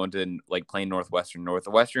State going to like playing Northwestern.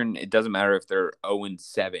 Northwestern, it doesn't matter if they're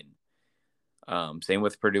 0-7. Same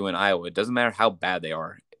with Purdue and Iowa. It doesn't matter how bad they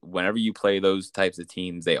are. Whenever you play those types of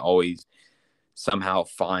teams, they always somehow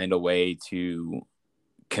find a way to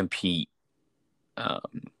compete,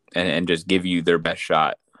 and just give you their best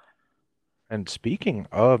shot. And speaking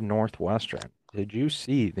of Northwestern, did you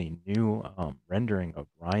see the new rendering of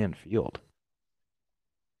Ryan Field?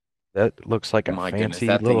 That looks like a My goodness, fancy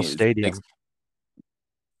that thing little is stadium.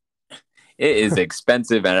 it is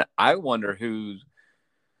expensive, and I wonder who's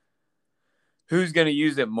going to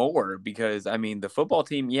use it more, because I mean the football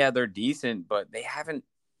team, yeah, they're decent, but they haven't.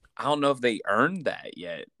 I don't know if they earned that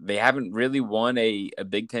yet. They haven't really won a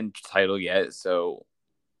Big Ten title yet, so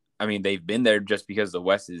I mean they've been there just because the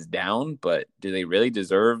West is down. But do they really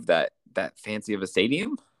deserve that fancy of a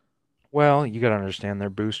stadium? Well, you got to understand their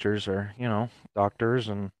boosters are, doctors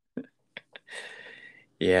and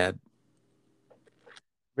Yeah,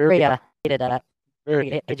 very Very educated,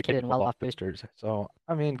 very educated and well-off boosters. boosters. So,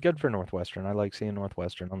 I mean, good for Northwestern. I like seeing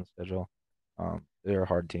Northwestern on the schedule. They're a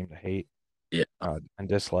hard team to hate yeah, and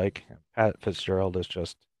dislike. Pat Fitzgerald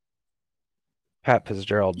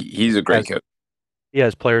he's a great has coach. he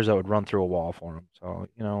has players that would run through a wall for him. So,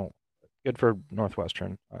 good for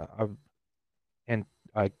Northwestern. And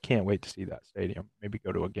I can't wait to see that stadium. Maybe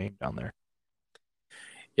go to a game down there.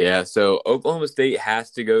 Yeah, so Oklahoma State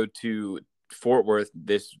has to go to Fort Worth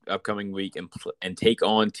this upcoming week and take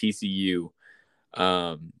on TCU.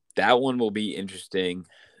 That one will be interesting.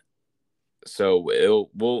 So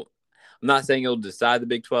it'll will I'm not saying it'll decide the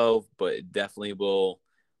Big 12, but it definitely will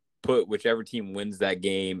put whichever team wins that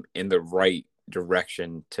game in the right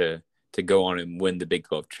direction to go on and win the Big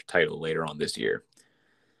 12 title later on this year.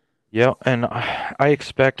 Yeah, and I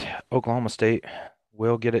expect Oklahoma State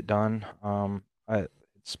will get it done.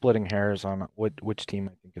 It's splitting hairs on which team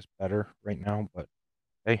I think is better right now, but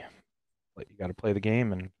hey, you got to play the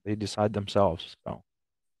game, and they decide themselves. So,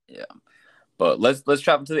 Yeah. But let's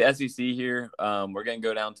travel to the SEC here. We're gonna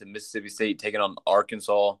go down to Mississippi State taking on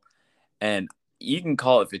Arkansas, and you can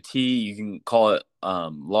call it fatigue, you can call it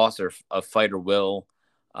loss or a fight or will,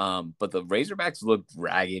 but the Razorbacks looked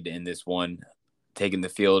ragged in this one, taking the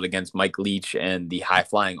field against Mike Leach and the high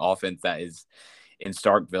flying offense that is in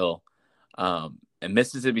Starkville. And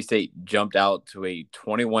Mississippi State jumped out to a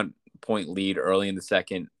 21-point lead early in the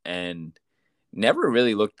second and never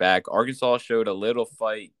really looked back. Arkansas showed a little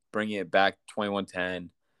fight, bringing it back 21-10,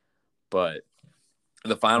 but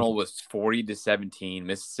the final was 40-17.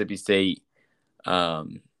 Mississippi State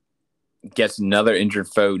um, gets another injured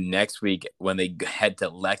foe next week when they head to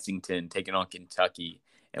Lexington, taking on Kentucky,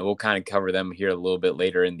 and we'll kind of cover them here a little bit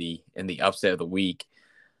later in the upset of the week.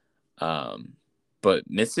 Um, but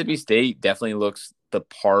Mississippi State definitely looks the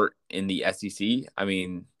part in the SEC. I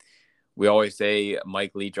mean, we always say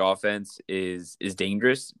Mike Leach offense is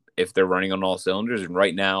dangerous if they're running on all cylinders, and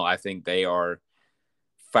right now I think they are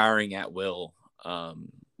firing at will,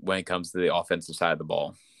 when it comes to the offensive side of the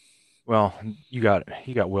ball. well, you got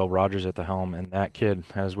Will Rogers at the helm, and that kid,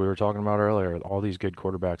 as we were talking about earlier, all these good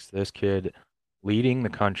quarterbacks. This kid leading the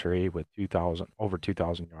country with 2,000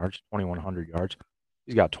 yards, 2,100 yards.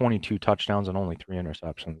 He's got 22 touchdowns and only 3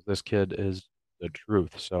 interceptions. This kid is the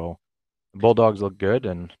truth. So the Bulldogs look good,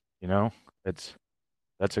 and it's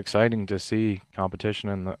that's exciting to see competition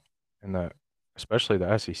in the especially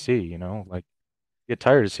the SEC. Like get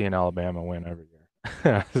tired of seeing Alabama win every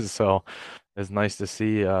year. So it's nice to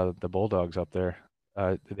see the Bulldogs up there.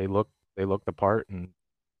 They look the part, and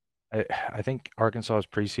I think Arkansas's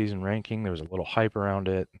preseason ranking, there was a little hype around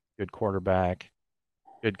it. Good quarterback,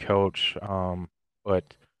 good coach.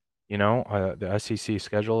 But the SEC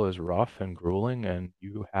schedule is rough and grueling, and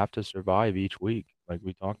you have to survive each week, like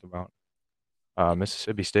we talked about.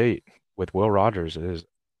 Mississippi State with Will Rogers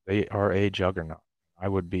they are a juggernaut. I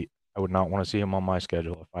would not want to see him on my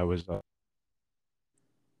schedule if I was.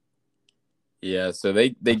 Yeah, so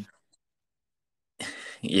they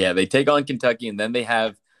take on Kentucky, and then they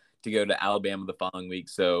have to go to Alabama the following week.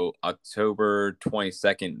 So October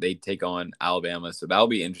 22nd, they take on Alabama. So that'll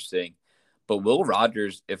be interesting. But Will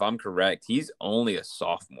Rogers, if I'm correct, he's only a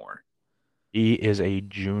sophomore. He is a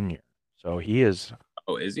junior, so he is.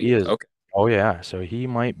 Oh, is He he? is. Okay. Oh yeah, so he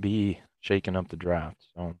might be shaking up the draft.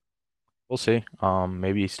 So we'll see.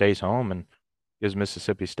 Maybe he stays home and gives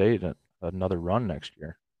Mississippi State another run next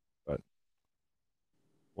year. But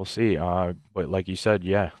we'll see. But like you said,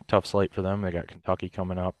 yeah, tough slate for them. They got Kentucky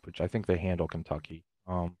coming up, which I think they handle Kentucky.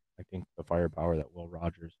 I think the firepower that Will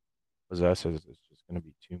Rogers possesses is just going to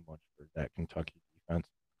be too much for that Kentucky defense.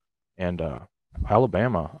 And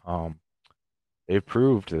Alabama, they've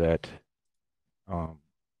proved that um,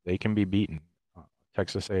 they can be beaten.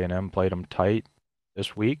 Texas A&M played them tight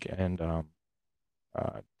this week, and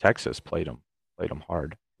Texas played them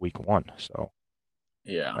hard week one. So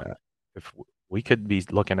Yeah. if we could be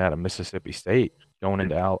looking at a Mississippi State going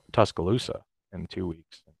into Tuscaloosa in 2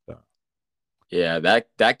 weeks. And, Yeah,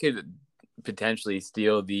 that could potentially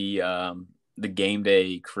steal the game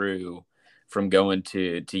day crew from going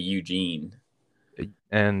to Eugene.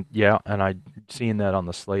 and yeah, and I seeing that on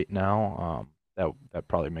the slate now. That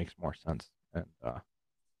probably makes more sense. And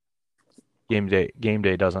game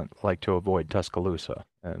day doesn't like to avoid Tuscaloosa,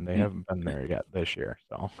 and they haven't been there yet this year.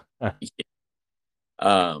 So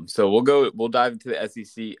So we'll dive into the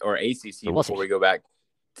SEC or ACC So we'll before see. we go back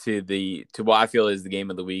to what I feel is the game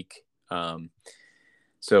of the week.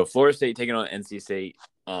 So Florida State taking on NC State.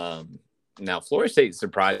 Now Florida State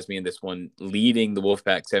surprised me in this one, leading the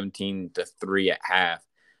Wolfpack 17-3 at half.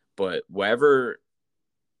 But whatever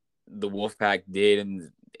the Wolfpack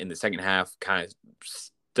did in the second half, kind of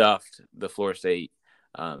stuffed the Florida State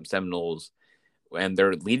Seminoles, and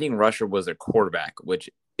their leading rusher was their quarterback, which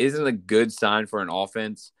isn't a good sign for an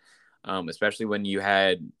offense, especially when you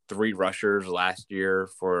had three rushers last year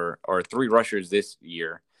or three rushers this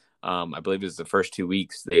year. I believe it was the first 2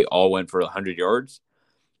 weeks. They all went for 100 yards.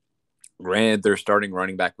 Granted, their starting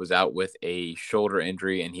running back was out with a shoulder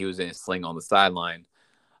injury, and he was in a sling on the sideline.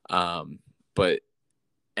 But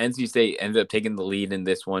NC State ended up taking the lead in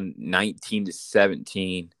this one,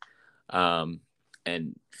 19-17. And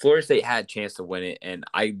Florida State had a chance to win it. And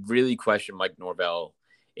I really questioned Mike Norvell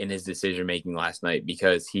in his decision making last night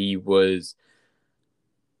because he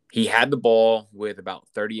had the ball with about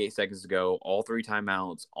 38 seconds to go, all three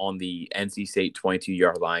timeouts on the NC State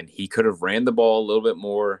 22-yard line. He could have ran the ball a little bit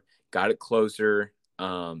more, got it closer.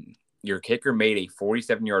 Your kicker made a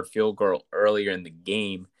 47-yard field goal earlier in the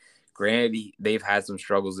game. Granted, they've had some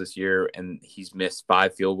struggles this year, and he's missed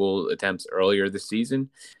 5 field goal attempts earlier this season.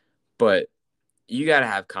 But you got to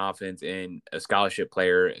have confidence in a scholarship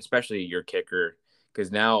player, especially your kicker,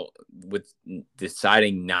 because now with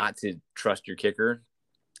deciding not to trust your kicker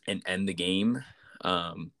and end the game,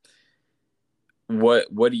 what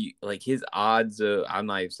do you like his odds? I'm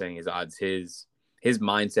not even saying his odds. His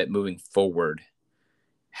mindset moving forward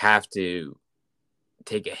have to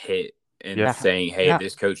take a hit and yeah, saying, "Hey, Yeah.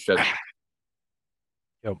 this coach doesn't."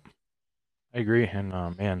 yep, I agree. And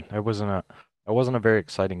man, that wasn't a very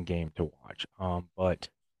exciting game to watch. But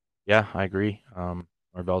yeah, I agree.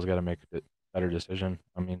 Norvell's got to make a better decision.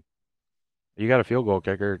 I mean, you got a field goal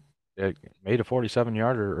kicker that made a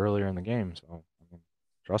 47-yarder earlier in the game, so I mean,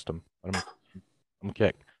 trust him. Let him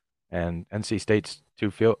kick. And NC State's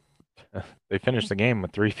they finished the game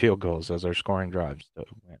with 3 field goals as their scoring drives to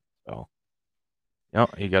win. So,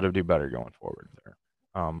 you got to do better going forward there.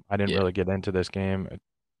 I didn't Yeah. really get into this game. It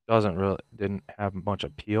didn't have much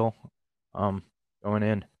appeal going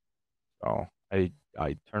in. So I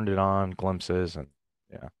turned it on, glimpses, and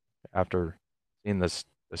yeah, after seeing the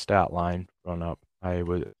stat line run up, I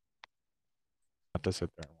would have to sit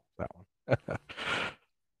there and watch that one.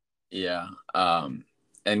 Yeah.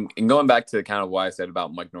 And going back to kind of what I said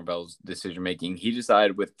about Mike Norvell's decision making, he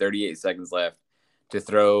decided with 38 seconds left to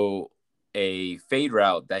throw a fade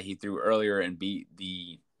route that he threw earlier and beat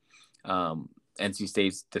the NC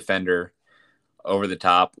State's defender over the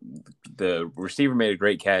top. The receiver made a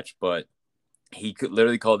great catch, but he could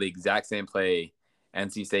literally call the exact same play.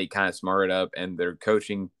 NC State kind of smarted up, and their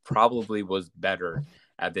coaching probably was better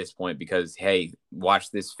at this point because, hey,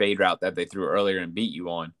 watch this fade route that they threw earlier and beat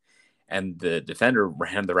you on. And the defender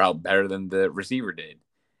ran the route better than the receiver did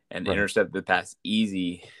and Right. intercepted the pass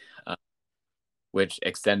easy, which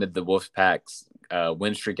extended the Wolfpack's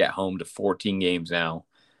win streak at home to 14 games now,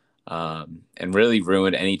 and really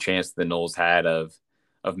ruined any chance the Noles had of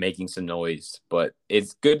of making some noise. But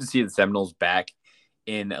it's good to see the Seminoles back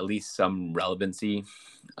in at least some relevancy.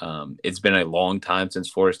 It's been a long time since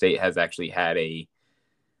Florida State has actually had a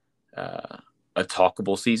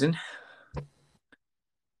talkable season.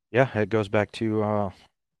 Yeah, it goes back to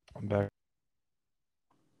back.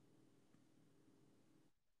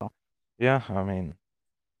 Yeah, I mean,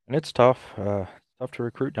 and it's tough. Tough to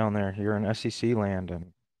recruit down there. You're in SEC land,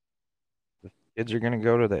 and the kids are going to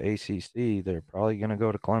go to the ACC. They're probably going to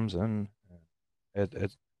go to Clemson. It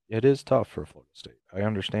it it is tough for Florida State. I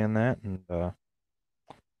understand that, and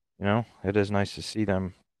it is nice to see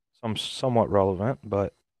them somewhat relevant.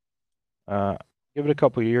 But give it a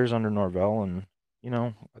couple of years under Norvell, and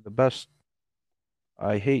the best.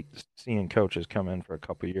 I hate seeing coaches come in for a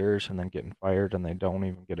couple of years and then getting fired, and they don't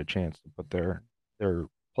even get a chance to put their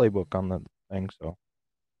playbook on the thing. So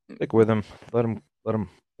stick with him. Let him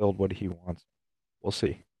build what he wants. We'll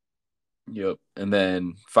see. Yep. And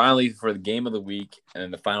then finally for the game of the week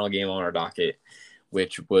and the final game on our docket,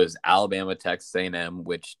 which was Alabama Texas A&M,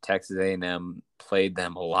 which Texas A&M played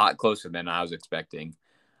them a lot closer than I was expecting.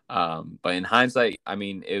 But in hindsight, I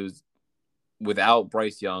mean, it was without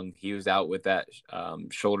Bryce Young. He was out with that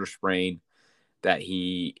shoulder sprain that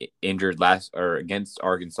he injured against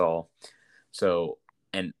Arkansas. So,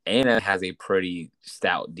 and A&M has a pretty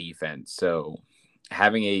stout defense. So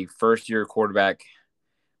having a first-year quarterback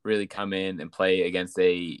really come in and play against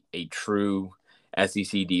a true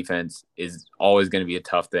SEC defense is always going to be a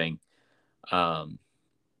tough thing. And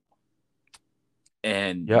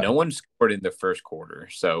no one scored in the first quarter.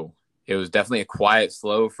 So it was definitely a quiet,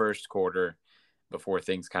 slow first quarter before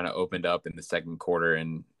things kind of opened up in the second quarter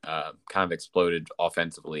and kind of exploded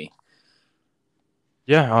offensively.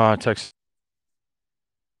 Yeah, Texas.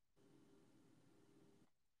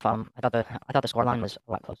 I thought the scoreline was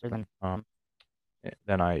a lot closer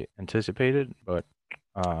than I anticipated, but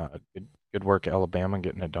good work, Alabama,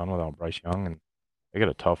 getting it done without Bryce Young, and they got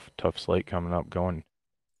a tough slate coming up going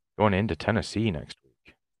into Tennessee next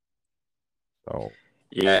week. So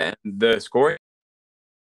yeah, and the score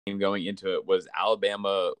going into it was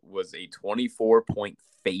Alabama was a 24-point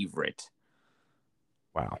favorite.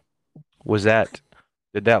 Wow,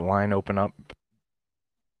 did that line open up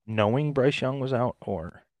knowing Bryce Young was out,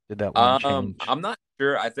 or did that line change? I'm not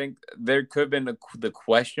sure. I think there could have been the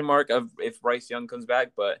question mark of if Bryce Young comes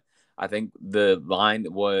back, but I think the line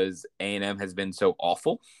was A&M has been so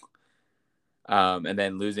awful. And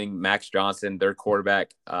then losing Max Johnson, their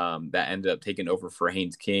quarterback, that ended up taking over for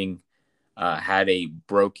Haynes King, had a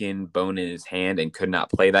broken bone in his hand and could not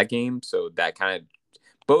play that game. So that kind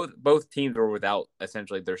of both teams were without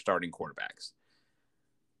essentially their starting quarterbacks.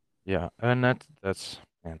 Yeah, and that's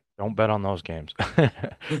man, don't bet on those games.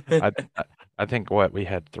 I think we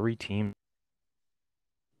had 3 teams.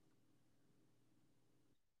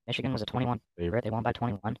 Michigan was a 21 favorite. They won by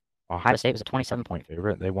 21. Ohio Ohio State was a 27-point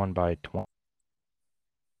favorite. They won by 20.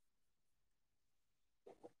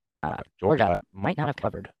 Georgia might not have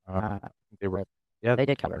covered. They were, they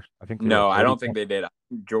did cover. I think no, I don't think they did.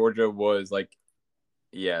 Georgia was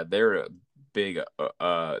they're a big.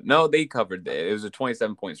 No, they covered. It was a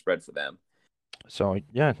 27-point spread for them. So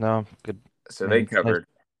yeah, no, good. So they covered.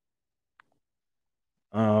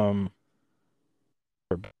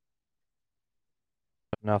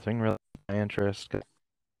 Nothing really my interest. I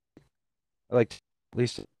like to at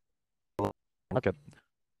least look at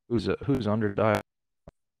who's under dial.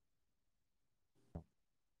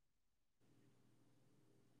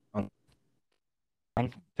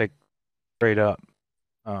 Take straight up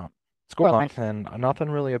scoreline, and nothing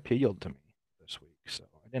really appealed to me this week, so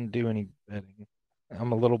I didn't do any betting.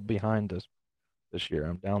 I'm a little behind this year.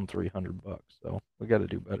 I'm down $300, so we got to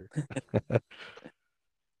do better.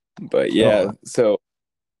 But yeah, so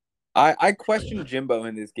I questioned Jimbo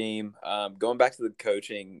in this game. Going back to the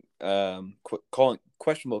coaching, calling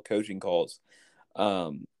questionable coaching calls.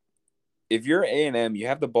 If you're A&M, you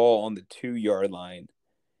have the ball on the 2-yard line.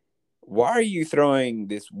 Why are you throwing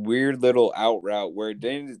this weird little out route where it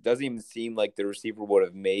doesn't even seem like the receiver would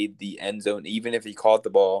have made the end zone, even if he caught the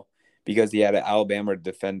ball, because he had an Alabama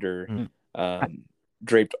defender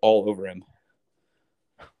draped all over him?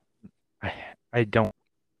 I don't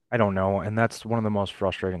know, and that's one of the most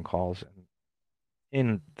frustrating calls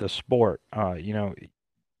in the sport. You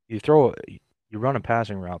run a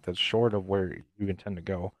passing route that's short of where you intend to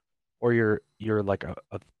go, or you're like a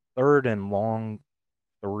 3rd and long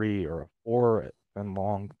 3 or a 4th and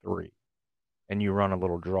long 3, and you run a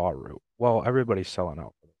little draw route. Well, everybody's selling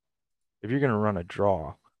out for it. If you're going to run a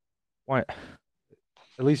draw, why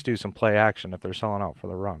at least do some play action if they're selling out for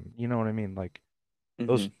the run? You know what I mean? Like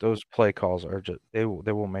those play calls are just they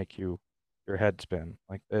will make your your head spin.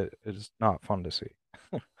 Like it is not fun to see.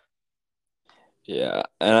 Yeah,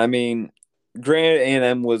 and I mean, granted,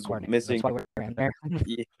 A&M was missing. That's why we're in there.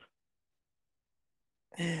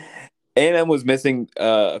 A&M was missing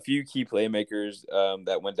a few key playmakers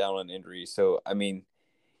that went down on injury. So I mean,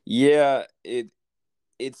 yeah,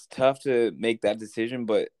 it's tough to make that decision,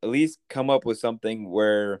 but at least come up with something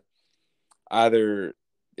where either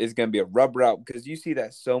it's going to be a rub route, because you see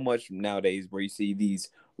that so much nowadays where you see these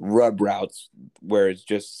rub routes where it's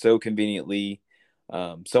just so conveniently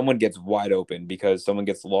someone gets wide open because someone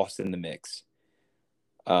gets lost in the mix.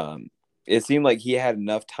 It seemed like he had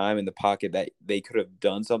enough time in the pocket that they could have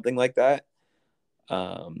done something like that.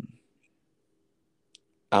 I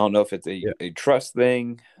don't know if it's a trust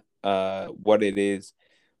thing, what it is,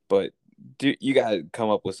 but you got to come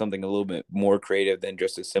up with something a little bit more creative than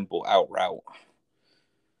just a simple out route.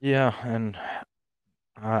 Yeah, and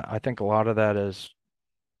I think a lot of that is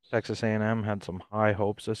Texas A&M had some high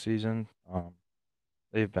hopes this season.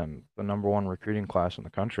 They've been the number one recruiting class in the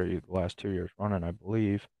country the last 2 years running, I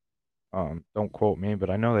believe. Don't quote me, but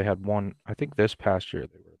I know they had one. I think this past year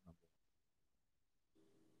they were.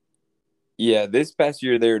 Yeah, this past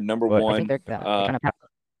year they're number But I think one.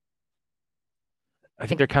 I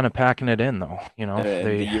think they're kind of packing it in, though. You know, And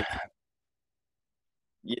the year,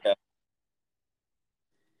 yeah,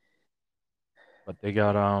 but they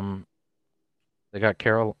got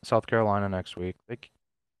South Carolina next week.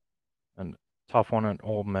 And tough one at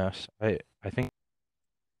Ole Miss. I think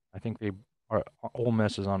they are Ole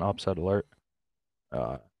Miss is on upset alert.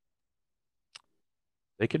 Uh,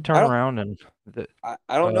 they could turn I don't, around and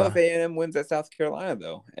I don't know if A&M wins at South Carolina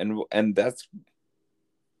though, and that's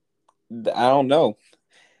I don't know.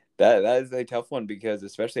 That is a tough one, because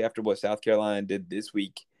especially after what South Carolina did this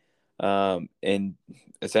week, and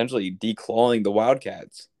essentially declawing the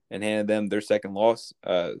Wildcats and handed them their second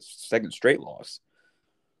straight loss.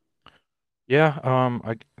 yeah.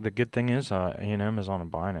 The good thing is A&M is on a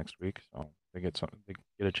bye next week, so they get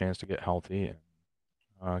a chance to get healthy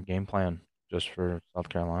and game plan just for South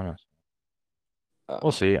Carolina.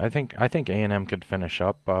 We'll see. I think A&M could finish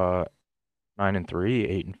up 9-3,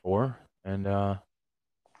 8-4, and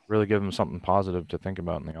really give them something positive to think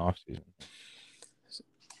about in the offseason.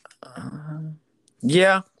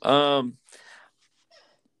 Yeah.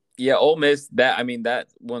 Yeah, Ole Miss. That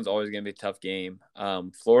one's always going to be a tough game.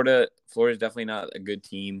 Florida's definitely not a good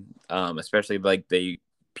team. Especially like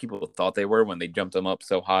people thought they were when they jumped them up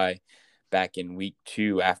so high back in week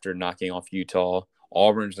 2 after knocking off Utah.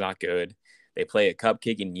 Auburn's not good. They play a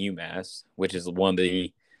cupcake in UMass, which is one of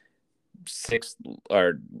the 6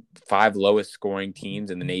 or 5 lowest scoring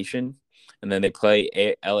teams in the nation, and then they play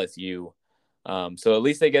LSU. So at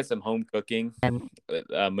least they get some home cooking.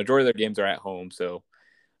 Majority of their games are at home, so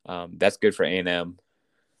that's good for A&M.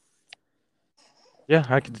 Yeah,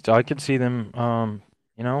 I could see them.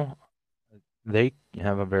 You know, they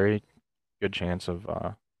have a very good chance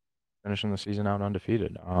of finishing the season out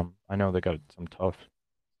undefeated. I know they got some tough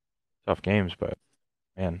games, but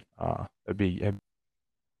man, it'd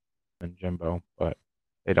in Jimbo, but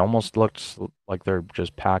it almost looks like they're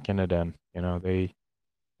just packing it in. You know,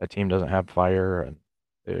 that team doesn't have fire,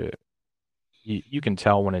 and you can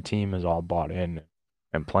tell when a team is all bought in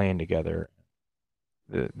and playing together.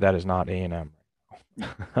 That is not A&M.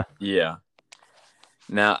 Yeah.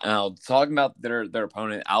 Now talking about their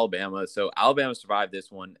opponent, Alabama. So Alabama survived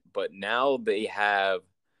this one, but now they have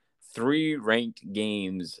 3 ranked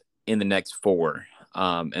games in the next 4,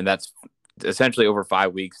 and that's essentially over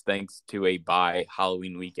 5 weeks, thanks to a bye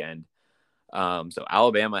Halloween weekend. So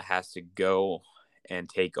Alabama has to go and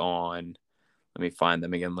take on. Let me find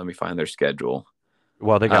them again. Let me find their schedule.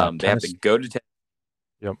 Well, they got They have to go to.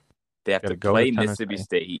 Yep. They have to play Mississippi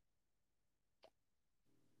State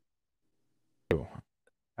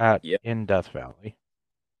in Death Valley,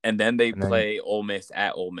 and then they play Ole Miss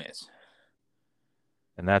at Ole Miss.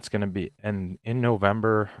 And that's going to be in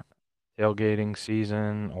November, tailgating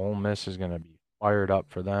season. Ole Miss is going to be fired up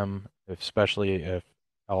for them, especially if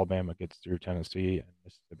Alabama gets through Tennessee and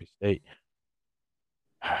Mississippi State.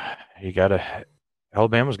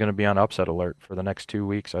 Alabama's going to be on upset alert for the next 2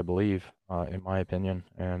 weeks, I believe, in my opinion,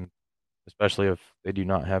 and especially if they do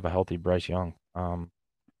not have a healthy Bryce Young.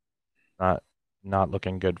 Not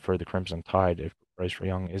looking good for the Crimson Tide if Bryce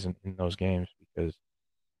Young isn't in those games, because,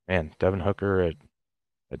 man, Devin Hooker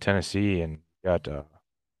at Tennessee and got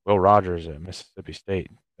Will Rogers at Mississippi State.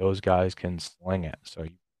 Those guys can sling it, so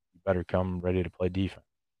you better come ready to play defense.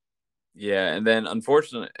 Yeah, and then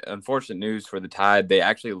unfortunate news for the Tide. They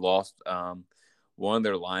actually lost one of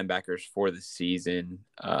their linebackers for the season.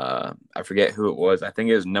 I forget who it was. I think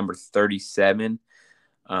it was number 37.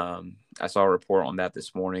 I saw a report on that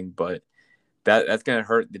this morning, but that's going to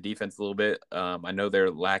hurt the defense a little bit. I know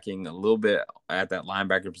they're lacking a little bit at that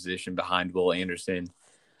linebacker position behind Will Anderson.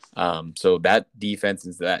 So that defense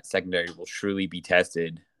and that secondary will truly be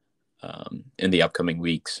tested in the upcoming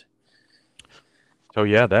weeks. So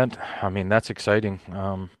yeah, that's exciting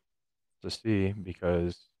to see,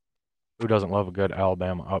 because who doesn't love a good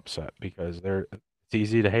Alabama upset? Because it's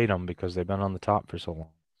easy to hate them because they've been on the top for so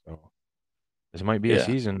long. So this might be a Yeah.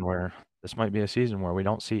 season where we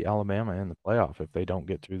don't see Alabama in the playoff if they don't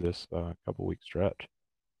get through this couple week stretch.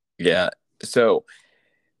 Yeah. So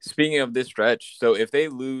speaking of this stretch, so if they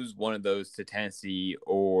lose one of those to Tennessee,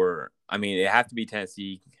 it have to be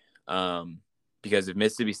Tennessee, because if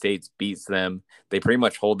Mississippi State beats them, they pretty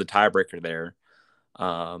much hold the tiebreaker there.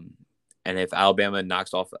 And if Alabama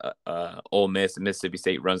knocks off Ole Miss and Mississippi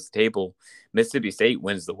State runs the table, Mississippi State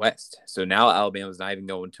wins the West. So now Alabama's not even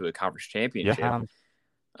going to a conference championship.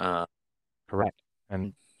 Yeah. Correct.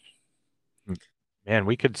 And man,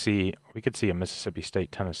 we could see a Mississippi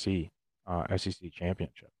State Tennessee SEC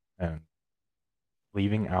championship, and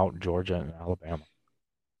leaving out Georgia and Alabama.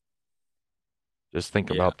 Just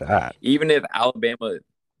think about that. Even if Alabama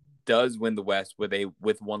does win the West with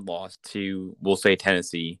one loss to, we'll say,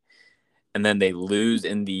 Tennessee, and then they lose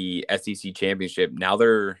in the SEC championship, now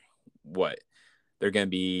they're what? They're going to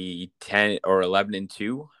be 10 or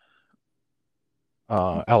 11-2.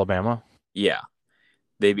 Alabama. Yeah,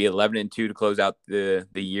 they'd be 11-2 to close out the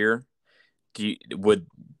year. Do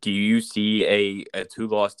you see a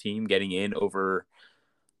 2-loss team getting in over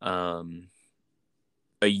a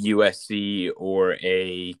USC or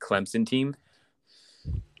a Clemson team?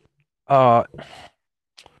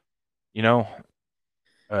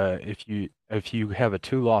 If you have a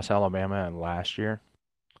 2-loss Alabama and last year,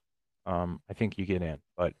 I think you get in.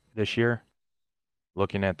 But this year,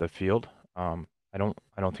 looking at the field, I don't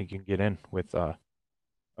think you can get in with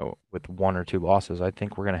 1 or 2 losses. I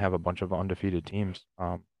think we're going to have a bunch of undefeated teams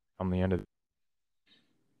come the end of.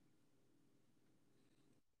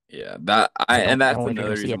 Yeah, that's another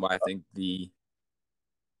reason why I think the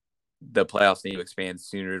playoffs need to expand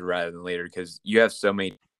sooner rather than later, because you have so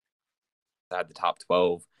many at the top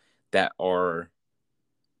 12 that are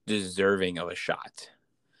deserving of a shot.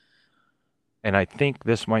 And I think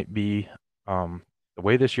this might be the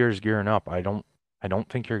way this year is gearing up. I don't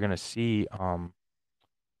think you're going to see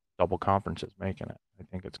double conferences making it. I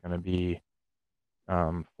think it's going to be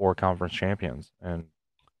 4 conference champions, and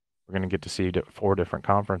we're going to get to see 4 different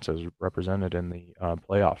conferences represented in the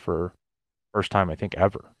playoff for first time, I think,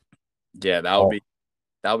 ever. Yeah, that'll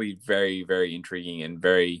be very, very intriguing and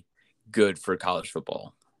very good for college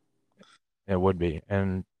football. It would be.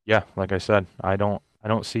 And yeah, like I said, I don't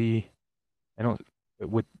see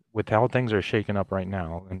with how things are shaking up right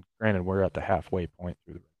now, and granted we're at the halfway point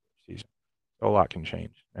through the regular season, so a lot can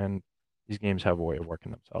change, and these games have a way of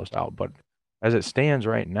working themselves out. But as it stands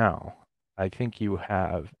right now, I think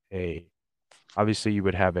obviously you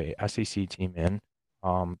would have a SEC team in,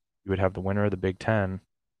 you would have the winner of the Big Ten,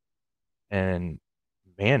 and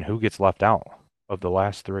man, who gets left out of the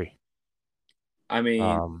last 3? I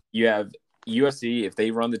mean, you have USC. If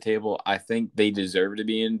they run the table, I think they deserve to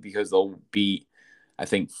be in, because they'll beat, I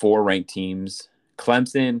think, 4 ranked teams.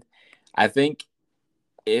 Clemson, I think,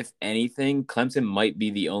 if anything, Clemson might be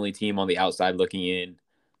the only team on the outside looking in,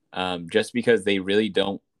 just because they really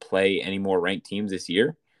don't play any more ranked teams this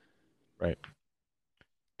year. Right.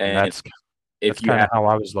 And that's kind of how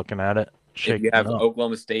I was looking at it. If you have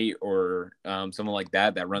Oklahoma State or someone like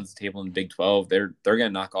that runs the table in the Big 12, they're going to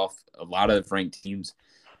knock off a lot of ranked teams,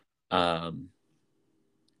 and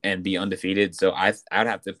be undefeated. So I'd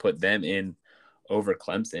have to put them in over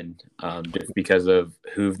Clemson, just because of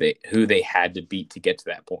who they had to beat to get to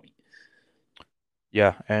that point.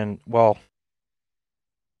 Yeah, and well,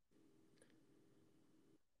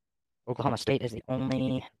 Oklahoma State is the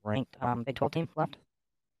only ranked Big 12 team left.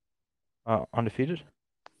 Undefeated?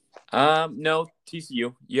 No,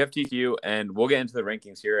 TCU. You have TCU, and we'll get into the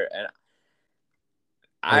rankings here,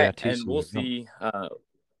 and TCU, we'll see.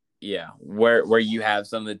 Where you have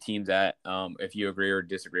some of the teams at, if you agree or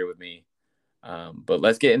disagree with me. But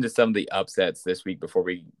let's get into some of the upsets this week before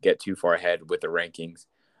we get too far ahead with the rankings.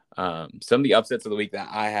 Some of the upsets of the week that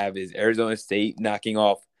I have is Arizona State knocking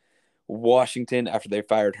off Washington after they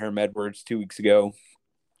fired Herm Edwards 2 weeks ago.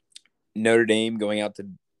 Notre Dame going out to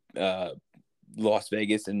Las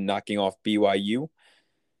Vegas and knocking off BYU.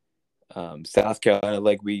 South Carolina,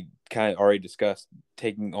 like we kind of already discussed,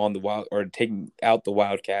 taking out the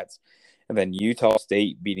Wildcats, and then Utah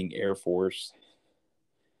State beating Air Force.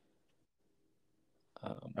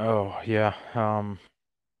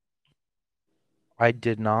 I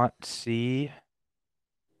did not see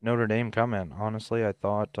Notre Dame coming. Honestly, I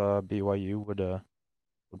thought BYU would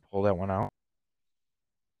pull that one out.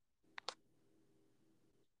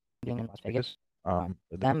 Being in Las Vegas, For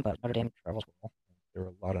them, but Notre Dame. travels well. There were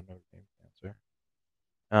a lot of Notre Dame fans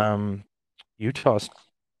there. Utah.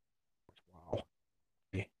 Wow.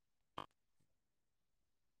 Yeah.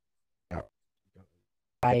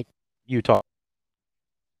 I Utah.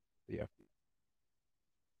 Yeah.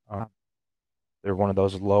 Um, they're one of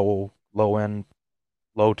those low end,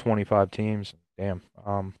 low 25 teams. Damn.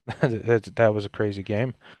 That was a crazy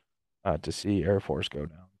game to see Air Force go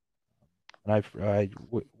down. And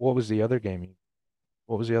what was the other game?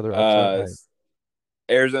 What was the other upset?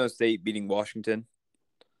 Arizona State beating Washington.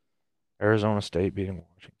 Arizona State beating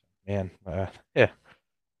Washington. Man, yeah.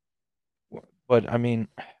 But I mean,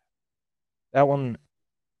 that one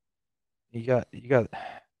you got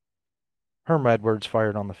Herm Edwards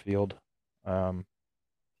fired on the field. Um,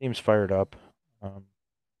 team's fired up.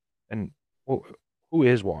 And who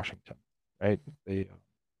is Washington, right? I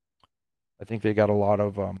think they got a lot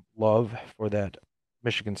of love for that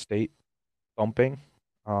Michigan State thumping.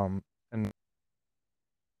 And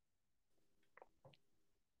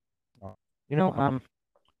uh, you know,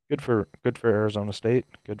 good for Arizona State,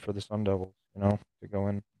 good for the Sun Devils, to go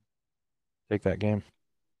in take that game.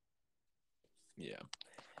 Yeah.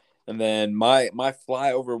 And then my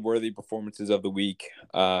flyover worthy performances of the week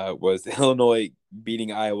was Illinois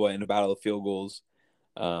beating Iowa in a battle of field goals.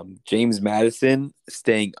 James Madison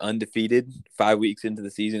staying undefeated 5 weeks into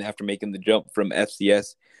the season after making the jump from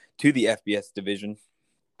FCS to the FBS division.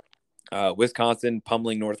 Wisconsin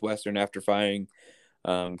pummeling Northwestern after firing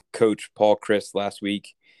coach Paul Chryst last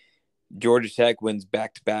week. Georgia Tech wins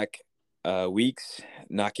back-to-back weeks,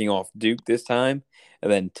 knocking off Duke this time.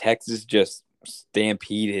 And then Texas just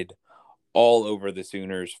stampeded all over the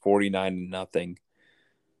Sooners, 49-0.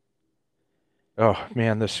 Oh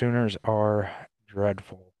man, the Sooners are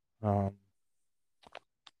dreadful. And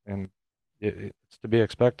it's to be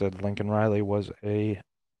expected. Lincoln Riley was a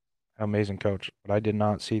amazing coach, but I did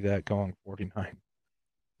not see that going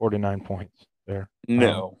 49 points there.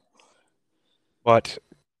 No. But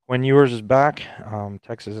when Ewers is back,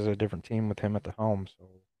 Texas is a different team with him at the helm. So,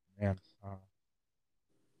 man,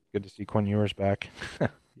 good to see Quinn Ewers back.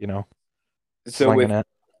 So slinging it.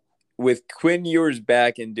 with Quinn Ewers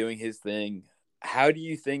back and doing his thing, how do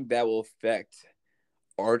you think that will affect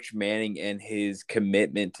Arch Manning and his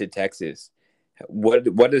commitment to Texas? What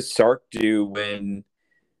does Sark do when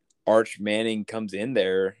Arch Manning comes in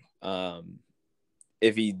there?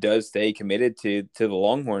 If he does stay committed to the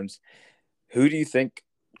Longhorns, who do you think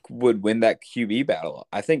would win that QB battle?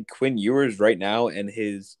 I think Quinn Ewers right now and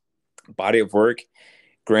his body of work.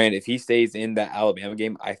 Grant, if he stays in that Alabama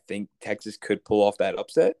game, I think Texas could pull off that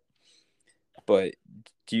upset. But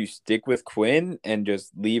do you stick with Quinn and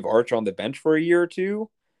just leave Arch on the bench for a year or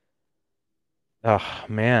two? Oh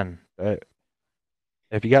man,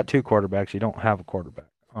 if you got two quarterbacks, you don't have a quarterback.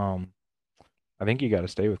 I think you got to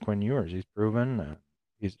stay with Quinn Ewers. He's proven.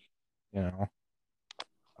 He's, you know,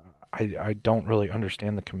 I don't really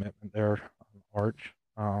understand the commitment there on Arch.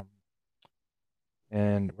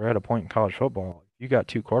 And we're at a point in college football. If you got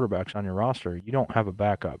two quarterbacks on your roster, you don't have a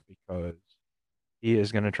backup because he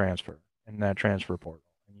is going to transfer in that transfer portal,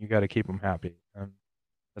 and you got to keep him happy. And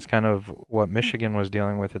that's kind of what Michigan was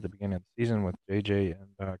dealing with at the beginning of the season with JJ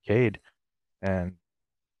and Cade. And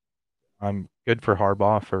I'm good for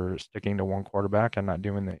Harbaugh for sticking to one quarterback and not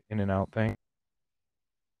doing the in and out thing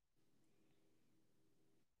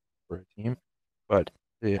for a team. But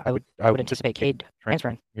yeah, I would anticipate Cade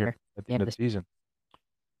transferring here at the end of the season.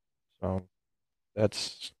 So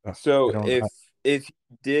that's so if he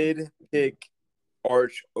did pick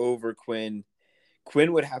Arch over Quinn,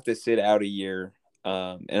 Quinn would have to sit out a year,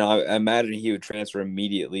 and I imagine he would transfer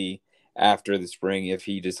immediately after the spring if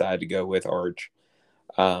he decided to go with Arch.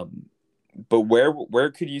 But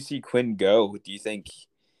where could you see Quinn go? Do you think?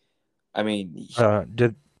 I mean,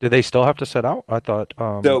 did they still have to sit out? I thought.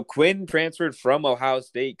 So Quinn transferred from Ohio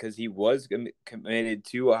State because he was committed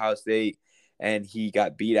to Ohio State, and he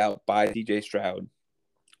got beat out by C.J. Stroud.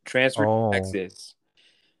 Transferred to Texas.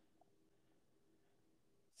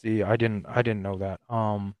 See, I didn't know that.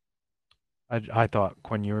 I thought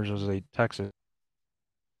Quinn Ewers was a Texas.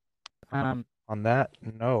 On that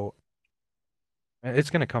note, it's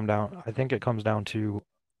going to come down. I think it comes down to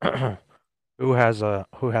who has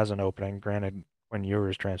an opening. Granted, Quinn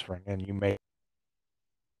Ewers transferring, and you may,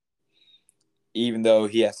 even though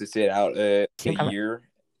he has to sit out a year.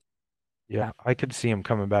 Yeah, I could see him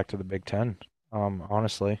coming back to the Big Ten.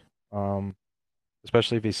 Honestly,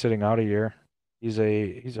 especially if he's sitting out a year. He's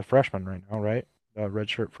a freshman right now, right?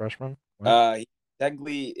 redshirt freshman? He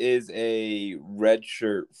technically is a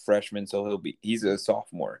redshirt freshman, so he's a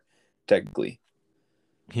sophomore, technically.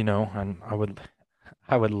 And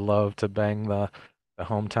I would love to bang the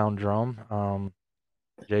hometown drum.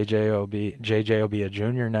 JJ will be a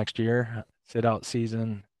junior next year. Sit out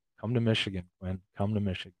season. Come to Michigan, Quinn. Come to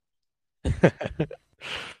Michigan.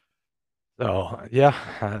 So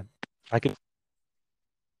yeah, I could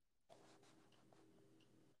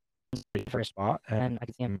for a spot, and I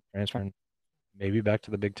could see him transferring maybe back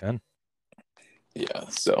to the Big Ten. Yeah.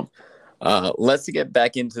 So let's get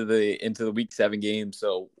back into the week 7 game.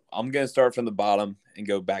 So I'm gonna start from the bottom and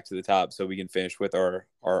go back to the top so we can finish with our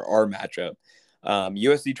matchup.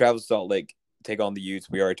 USC travels to Salt Lake, take on the Utes.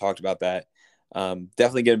 We already talked about that.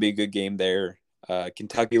 Definitely gonna be a good game there.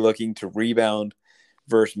 Kentucky looking to rebound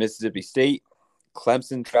versus Mississippi State.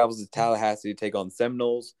 Clemson travels to Tallahassee to take on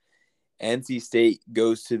Seminoles. NC State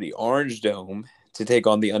goes to the Orange Dome to take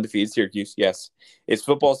on the undefeated Syracuse. Yes, it's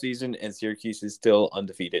football season, and Syracuse is still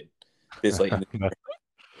undefeated this late in the year.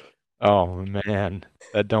 Oh man,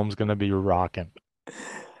 that dome's gonna be rocking.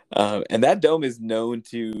 And that dome is known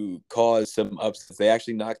to cause some upsets. They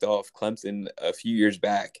actually knocked off Clemson a few years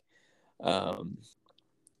back.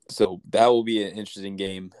 So that will be an interesting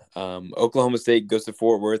game. Oklahoma State goes to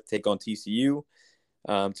Fort Worth, take on TCU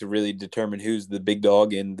to really determine who's the big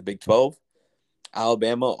dog in the Big 12.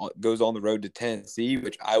 Alabama goes on the road to Tennessee,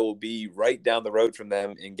 which I will be right down the road from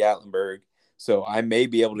them in Gatlinburg. So I may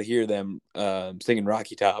be able to hear them singing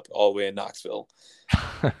Rocky Top all the way in Knoxville.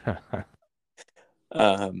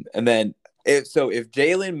 And then if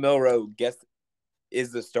Jalen Milroe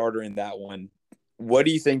is the starter in that one, what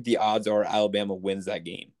do you think the odds are Alabama wins that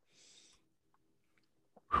game?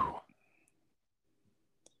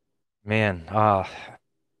 Man, well,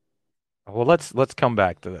 let's come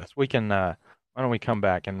back to this. We can why don't we come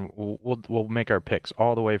back and we'll make our picks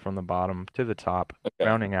all the way from the bottom to the top, Okay.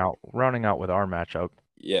 rounding out with our matchup.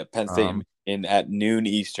 Yeah, Penn State at noon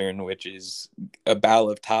Eastern, which is a battle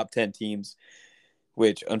of top 10 teams,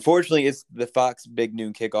 which unfortunately is the Fox big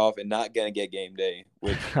noon kickoff and not going to get game day.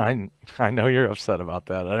 Which I know you're upset about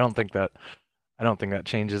that. I don't think that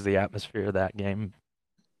changes the atmosphere of that game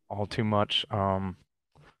all too much.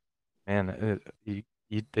 Man,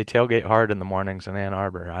 they tailgate hard in the mornings in Ann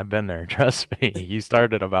Arbor. I've been there. Trust me. You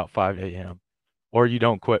start at about 5 a.m. or you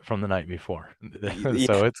don't quit from the night before. yeah.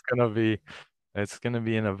 So it's gonna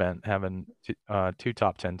be an event having two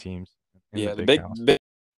top 10 teams in the The big house. big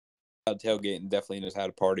tailgate and definitely knows how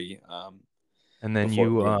to party. And then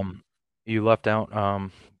you left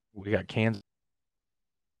out we got Kansas.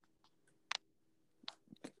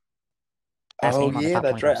 Oh yeah,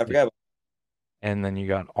 that's right. I forgot. And then you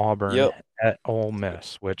got Auburn at Ole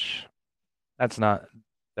Miss, which that's not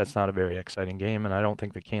a very exciting game, and I don't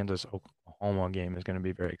think the Kansas Oklahoma game is going to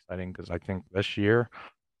be very exciting because I think this year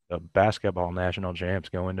the basketball national champs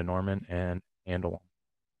go into Norman and handle them.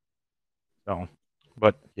 So,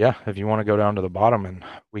 but yeah, if you want to go down to the bottom and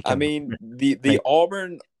we can. I mean, the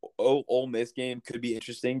Auburn Ole Miss game could be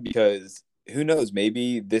interesting because who knows?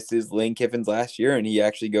 Maybe this is Lane Kiffin's last year, and he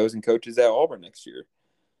actually goes and coaches at Auburn next year.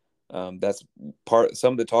 That's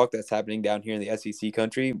some of the talk that's happening down here in the SEC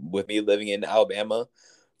country. With me living in Alabama,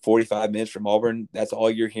 45 minutes from Auburn, that's all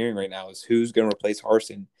you're hearing right now is who's going to replace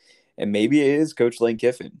Harsin, and maybe it is Coach Lane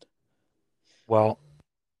Kiffin. Well,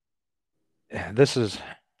 that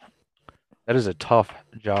is a tough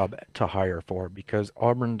job to hire for because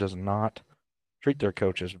Auburn does not treat their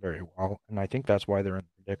coaches very well, and I think that's why they're in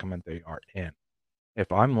the predicament they are in.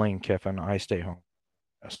 If I'm Lane Kiffin, I stay home.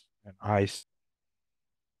 Yes, and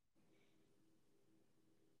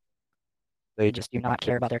they just do not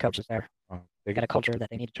care about their coaches there. They got a culture that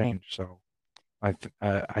they need to change. So I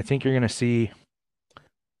think you're going to see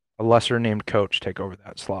a lesser named coach take over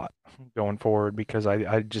that slot going forward because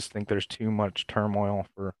I just think there's too much turmoil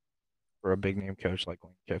for a big name coach like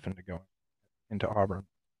Lane Kiffin to go into Auburn,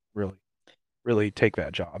 really take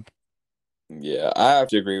that job. Yeah, I have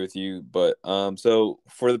to agree with you. But so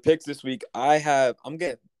for the picks this week, I'm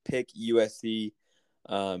gonna pick USC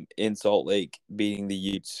in Salt Lake beating the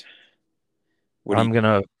Utes. I'm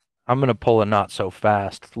gonna pull a not so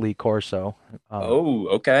fast Lee Corso.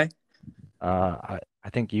 Okay. I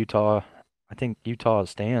think Utah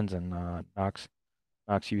stands and knocks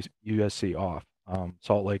USC off.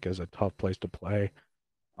 Salt Lake is a tough place to play.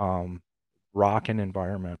 Rocking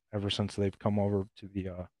environment ever since they've come over to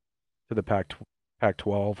the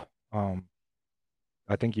Pac-12.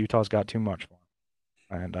 I think Utah's got too much for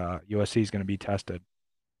them, and USC is going to be tested.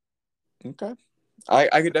 Okay,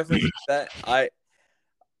 I could definitely see that.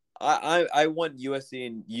 I want USC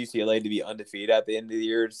and UCLA to be undefeated at the end of the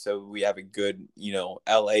year, so we have a good,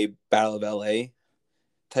 LA Battle of LA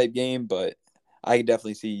type game. But I can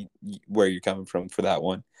definitely see where you're coming from for that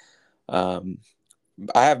one. I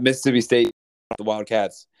have Mississippi State, the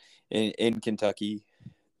Wildcats, in Kentucky.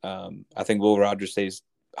 I think Will Rogers stays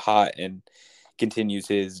hot and continues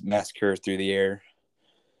his massacre through the air.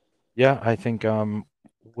 Yeah, I think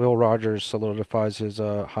Will Rogers solidifies his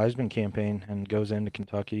Heisman campaign and goes into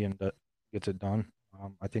Kentucky and gets it done.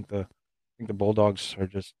 I think the Bulldogs are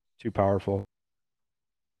just too powerful.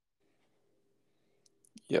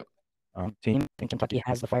 Yep. Team in Kentucky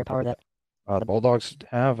has the firepower that The Bulldogs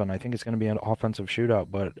have, and I think it's going to be an offensive shootout,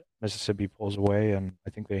 but Mississippi pulls away, and I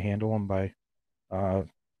think they handle them by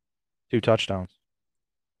 2 touchdowns.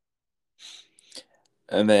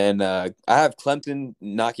 And then I have Clemson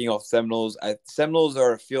knocking off Seminoles. Seminoles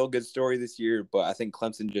are a feel-good story this year, but I think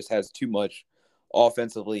Clemson just has too much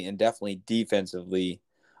offensively and definitely defensively,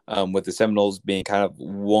 with the Seminoles being kind of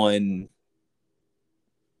one-sided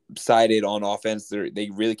on offense. They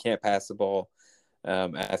really can't pass the ball.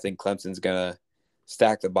 I think Clemson's going to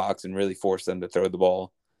stack the box and really force them to throw the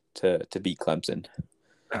ball to beat Clemson.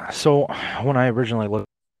 So when I originally looked,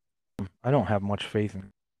 I don't have much faith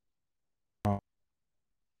in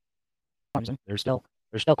Clemson. They're Still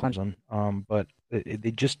Clemson, but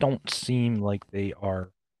they just don't seem like they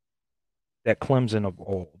are that Clemson of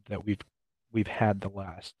old that we've had the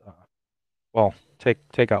last. Well,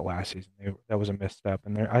 take out last season. That was a misstep,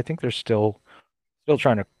 and I think they're still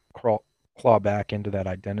trying to claw back into that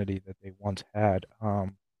identity that they once had.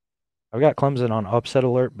 I've got Clemson on upset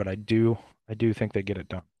alert, but I do think they get it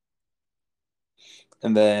done.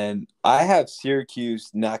 And then I have Syracuse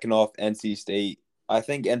knocking off NC State. I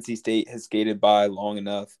think NC State has skated by long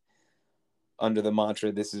enough under the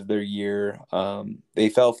mantra, this is their year. They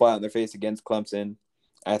fell flat on their face against Clemson.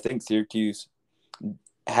 I think Syracuse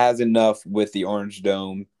has enough with the Orange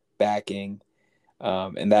Dome backing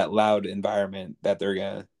and that loud environment that they're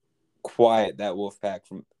going to quiet that Wolfpack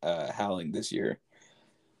from howling this year.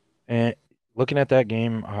 And looking at that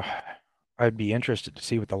game, I'd be interested to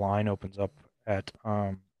see what the line opens up at.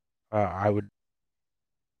 I would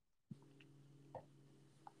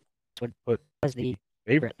put as the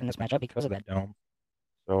favorite in this matchup because of that. Dome.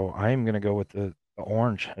 So I am going to go with the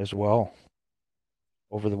Orange as well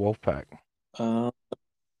over the Wolfpack.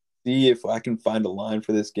 See if I can find a line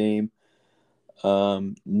for this game.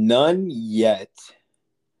 None yet.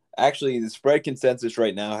 Actually, the spread consensus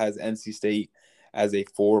right now has NC State as a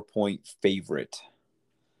 4-point favorite.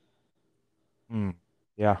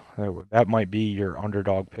 Yeah, that might be your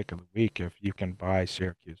underdog pick of the week if you can buy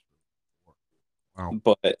Syracuse. Wow.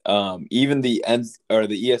 But even the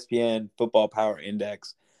ESPN Football Power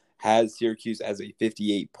Index has Syracuse as a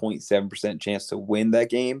 58.7% chance to win that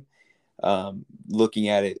game. Looking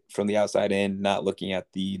at it from the outside in, not looking at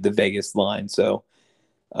the Vegas line. So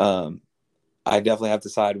I definitely have to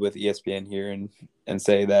side with ESPN here and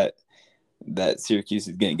say that Syracuse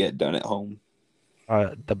is going to get done at home.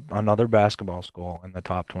 Another basketball school in the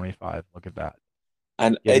top 25. Look at that.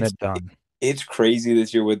 And getting it done. It's crazy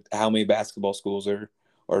this year with how many basketball schools are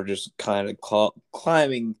just kind of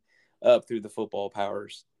climbing up through the football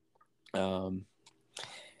powers. Now,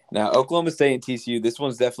 Oklahoma State and TCU, this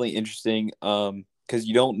one's definitely interesting because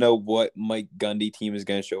you don't know what Mike Gundy team is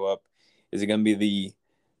going to show up. Is it going to be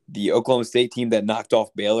the Oklahoma State team that knocked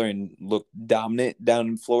off Baylor and looked dominant down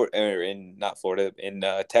in Florida, or in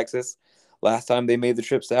Texas last time they made the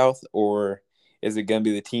trip south? Or is it going to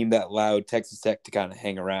be the team that allowed Texas Tech to kind of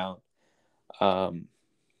hang around?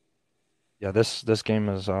 Yeah, this game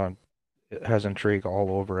it has intrigue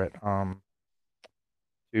all over it.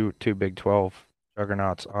 Two Big 12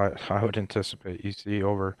 juggernauts. I would anticipate you see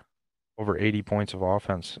over 80 points of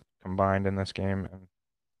offense combined in this game. And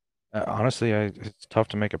honestly, it's tough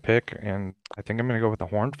to make a pick, and I think I'm going to go with the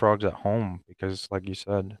Horned Frogs at home because, like you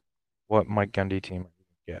said, what Mike Gundy team are you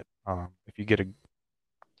going to get? If you get a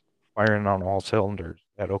firing on all cylinders,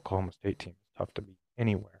 that Oklahoma State team is tough to beat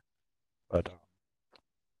anywhere. But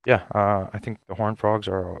yeah, I think the Horned Frogs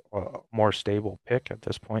are a more stable pick at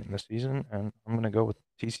this point in the season, and I'm going to go with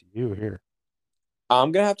TCU here.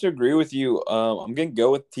 I'm going to have to agree with you. I'm going to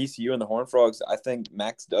go with TCU and the Horned Frogs. I think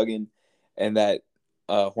Max Duggan and that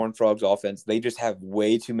Horned Frogs offense, they just have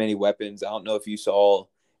way too many weapons. I don't know if you saw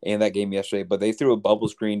in that game yesterday, but they threw a bubble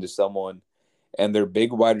screen to someone, and their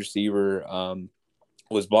big wide receiver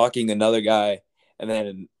was blocking another guy, and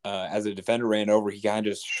then as a defender ran over, he kind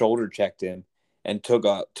of just shoulder checked him and took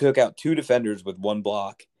out 2 defenders with 1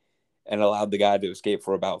 block and allowed the guy to escape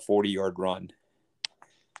for about 40-yard run.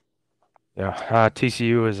 Yeah,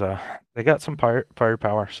 TCU is They got some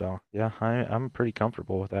firepower, so yeah, I'm pretty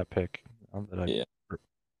comfortable with that pick. That Yeah.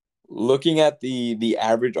 Looking at the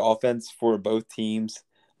average offense for both teams,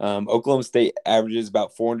 Oklahoma State averages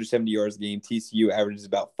about 470 yards a game. TCU averages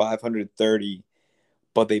about 530,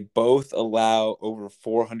 but they both allow over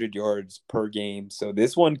 400 yards per game. So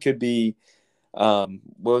this one could be, what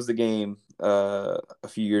was the game a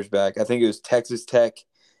few years back? I think it was Texas Tech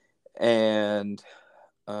and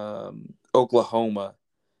Oklahoma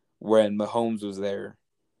when Mahomes was there.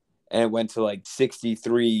 And it went to like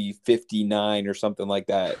 63-59 or something like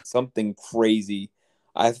that. Something crazy.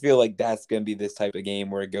 I feel like that's going to be this type of game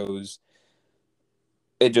where it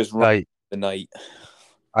just runs I the night.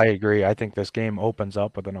 I agree. I think this game opens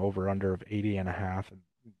up with an over-under of 80.5, and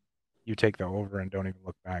you take the over and don't even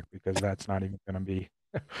look back because that's not even going to be.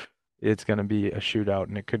 It's going to be a shootout,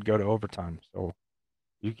 and it could go to overtime. So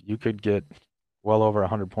you could get well over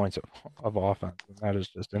 100 points of offense, and that is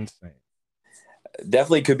just insane.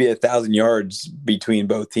 Definitely could be 1,000 yards between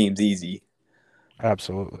both teams easy.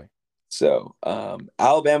 Absolutely. So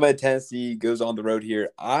Alabama, Tennessee goes on the road here.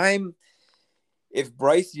 If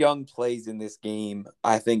Bryce Young plays in this game,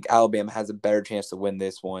 I think Alabama has a better chance to win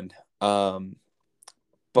this one. But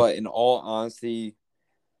in all honesty,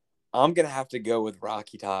 I'm gonna have to go with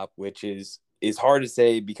Rocky Top, which is hard to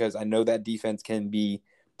say because I know that defense can be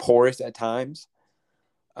porous at times.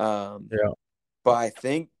 Yeah. But I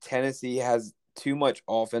think Tennessee has too much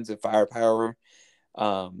offensive firepower,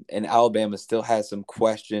 and Alabama still has some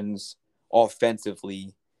questions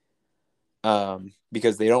offensively,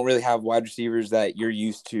 because they don't really have wide receivers that you're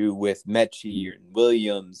used to with Mechie and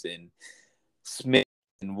Williams and Smith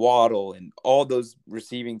and Waddle and all those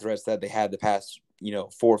receiving threats that they had the past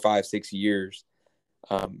 4, 5, 6 years.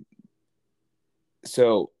 Um,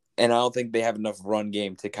 and I don't think they have enough run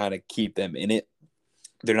game to kind of keep them in it.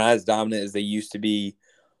 They're not as dominant as they used to be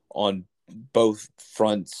on both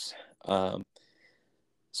fronts.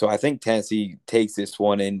 So I think Tennessee takes this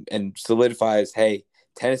one and solidifies, hey,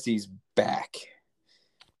 Tennessee's back.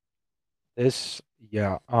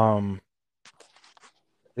 Yeah.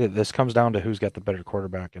 This comes down to who's got the better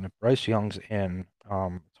quarterback, and if Bryce Young's in,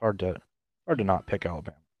 it's hard to not pick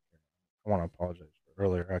Alabama. I want to apologize for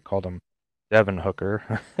earlier. I called him Devin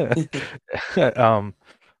Hooker. um,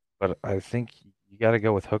 but I think you got to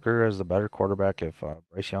go with Hooker as the better quarterback if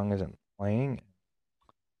Bryce Young isn't playing.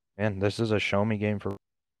 And this is a show me game for.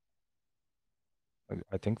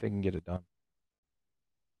 I think they can get it done.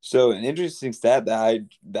 So an interesting stat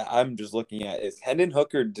that I'm just looking at is Hendon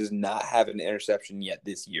Hooker does not have an interception yet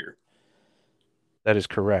this year. That is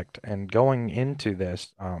correct. And going into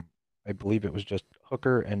this, I believe it was just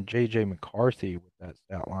Hooker and J.J. McCarthy with that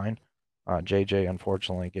stat line. J.J.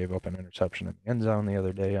 unfortunately gave up an interception in the end zone the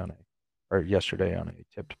other day or yesterday on a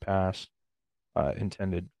tipped pass,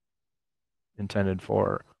 intended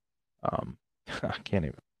for, I can't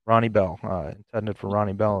even, Ronnie Bell, intended for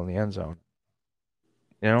Ronnie Bell in the end zone.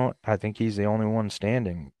 I think he's the only one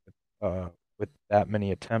standing with that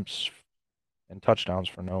many attempts and touchdowns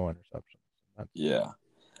for no interceptions. Yeah.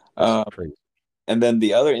 That's crazy. And then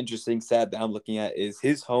the other interesting stat that I'm looking at is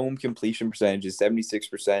his home completion percentage is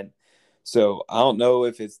 76%. So I don't know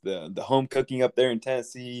if it's the home cooking up there in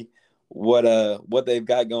Tennessee, what they've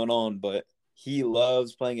got going on, but he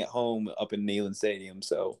loves playing at home up in Neyland Stadium.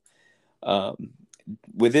 So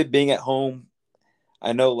with it being at home,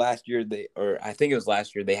 I know I think it was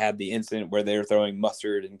last year, they had the incident where they were throwing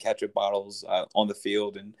mustard and ketchup bottles on the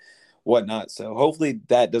field and whatnot. So hopefully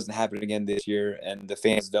that doesn't happen again this year, and the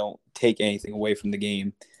fans don't take anything away from the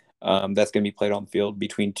game that's going to be played on the field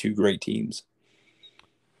between two great teams.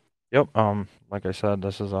 Yep. Like I said,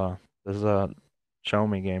 this is a show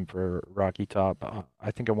me game for Rocky Top. I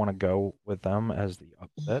think I want to go with them as the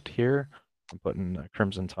upset here. I'm putting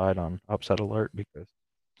Crimson Tide on upset alert because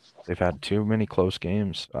they've had too many close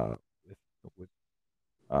games with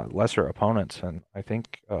lesser opponents, and I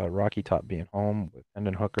think Rocky Top being home with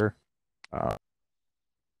Hendon Hooker.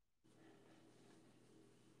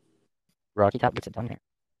 Rocky Top gets it done here.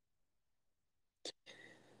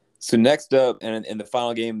 So next up, and in the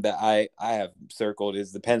final game that I have circled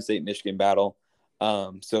is the Penn State Michigan battle.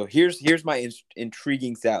 So here's my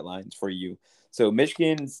intriguing stat lines for you. So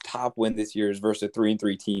Michigan's top win this year is versus a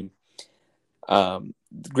 3-3 team.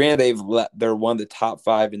 Granted, they're one of the top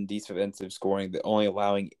 5 in defensive scoring, they're only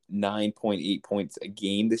allowing 9.8 points a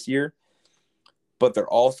game this year. But they're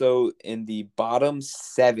also in the bottom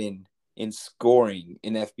 7 in scoring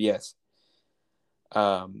in FBS.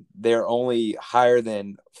 They're only higher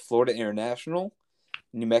than Florida International,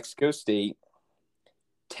 New Mexico State,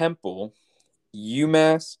 Temple,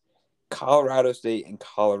 UMass, Colorado State, and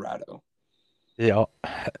Colorado. Yeah.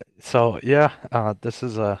 So yeah, this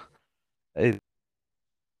is a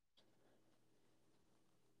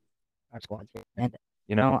Our squads here. And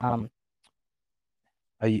you know, um,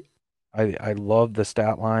 I I love the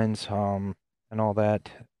stat lines and all that,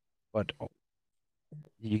 but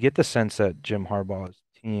you get the sense that Jim Harbaugh's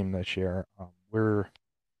team this year, we're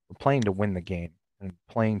playing to win the game and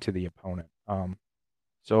playing to the opponent.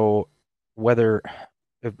 So whether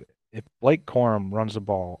if if Blake Corum runs the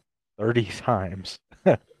ball 30 times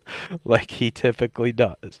like he typically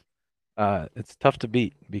does, it's tough to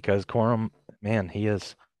beat because Corum, man,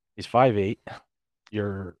 he's 5'8".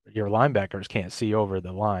 Your linebackers can't see over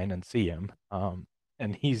the line and see him.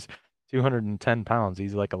 And he's 210 pounds.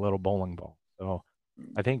 He's like a little bowling ball. So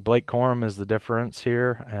I think Blake Corum is the difference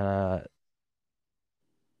here.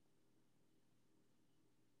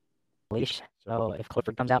 leash. So if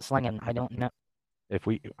Clifford comes out slinging, I don't know.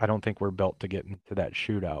 I don't think we're built to get into that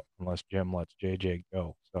shootout unless Jim lets JJ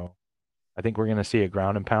go. So I think we're going to see a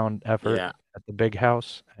ground and pound effort Yeah. at the big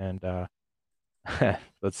house, and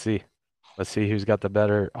let's see, who's got the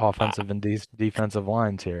better offensive and defensive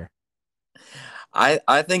lines here.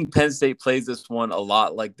 I think Penn State plays this one a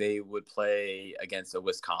lot like they would play against a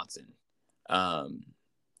Wisconsin. Um,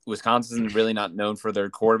 Wisconsin's really not known for their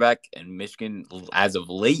quarterback, and Michigan, as of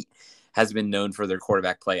late, has been known for their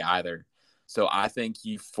quarterback play either. So I think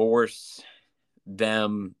you force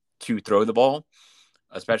them to throw the ball,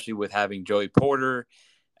 especially with having Joey Porter,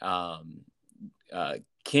 um, uh,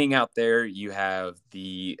 King out there. You have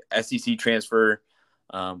the SEC transfer,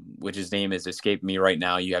 which his name is escaping me right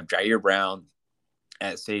now. You have Jair Brown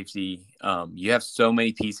at safety. You have so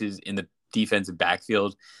many pieces in the defensive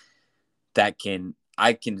backfield that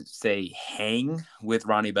I can say hang with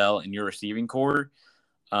Ronnie Bell in your receiving core,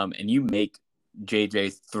 and you make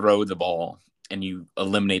JJ throw the ball and you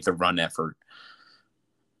eliminate the run effort.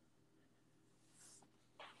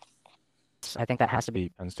 I think that has to be.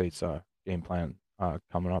 Penn State's game plan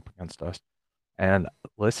coming up against us. And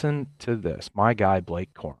listen to this. My guy,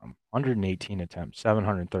 Blake Corum, 118 attempts,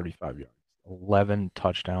 735 yards, 11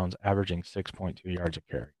 touchdowns, averaging 6.2 yards a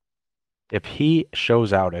carry. If he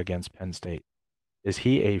shows out against Penn State, is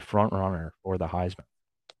he a front runner for the Heisman?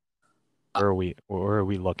 Where are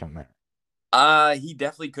we looking there? He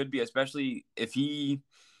definitely could be, especially if I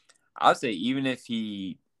would say even in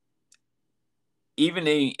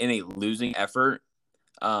a losing effort,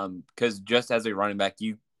 because just as a running back,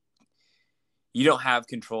 you don't have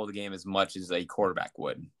control of the game as much as a quarterback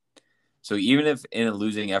would. So even if in a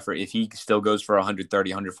losing effort, if he still goes for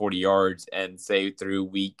 130, 140 yards and say through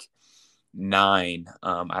week 9,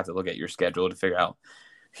 I have to look at your schedule to figure out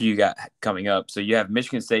who you got coming up. So you have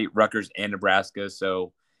Michigan State, Rutgers, and Nebraska.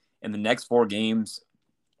 So in the next 4 games,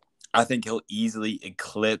 I think he'll easily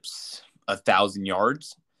eclipse 1,000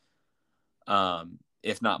 yards,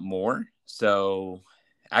 if not more. So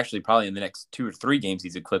actually, probably in the next 2 or 3 games,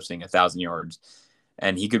 he's eclipsing 1,000 yards.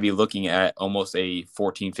 And he could be looking at almost a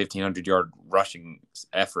 1,500 yard rushing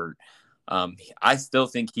effort. I still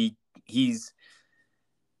think he's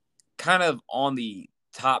kind of on the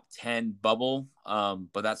top 10 bubble,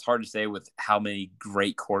 but that's hard to say with how many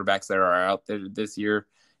great quarterbacks there are out there this year.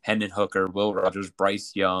 Hendon Hooker, Will Rogers,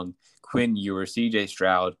 Bryce Young, Quinn Ewer, CJ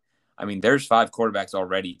Stroud. I mean, there's 5 quarterbacks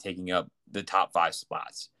already taking up the top 5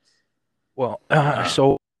 spots. Well, Um,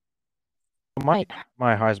 so Might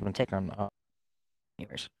my Heisman take take on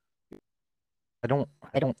years. I don't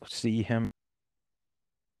see him.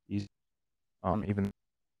 He's even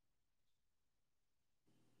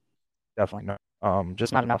definitely not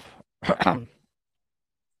just Not enough. The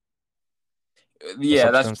yeah,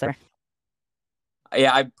 that's substance there.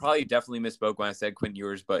 yeah. I probably definitely misspoke when I said Quinn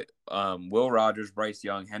Ewers, but Will Rogers, Bryce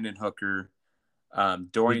Young, Hendon Hooker,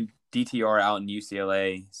 Dorian DTR out in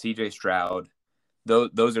UCLA, CJ Stroud.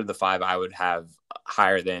 Those are the 5 I would have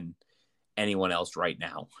higher than anyone else right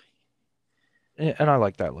now. And I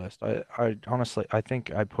like that list. I honestly I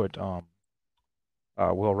think I put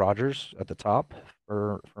Will Rogers at the top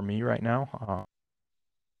for me right now.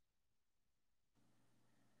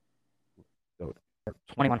 So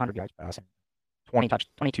 2,100 yards passing,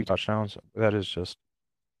 22 touchdowns. That is just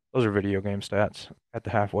those are video game stats at the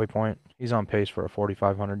halfway point. He's on pace for a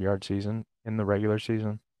 4,500 yard season in the regular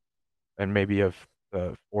season, and maybe of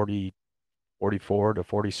the 40, 44 to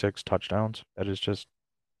 46 touchdowns. That is just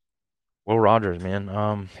Will Rogers,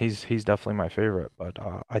 man. He's definitely my favorite, but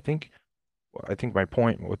I think my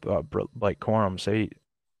point with Blake Corum, say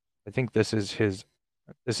I think this is his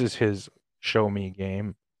show me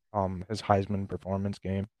game, his Heisman performance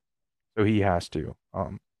game. So he has to.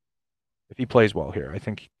 If he plays well here, I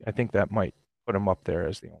think that might put him up there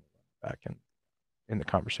as the only back in the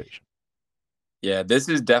conversation. Yeah, this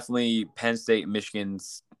is definitely Penn State,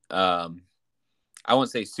 Michigan's. I won't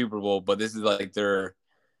say Super Bowl, but this is like their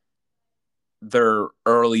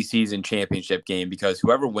early season championship game because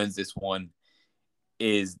whoever wins this one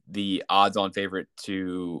is the odds-on favorite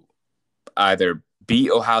to either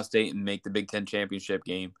beat Ohio State and make the Big Ten championship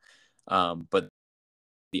game, but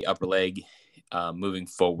the upper leg moving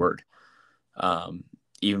forward,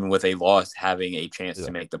 even with a loss, having a chance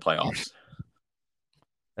to make the playoffs.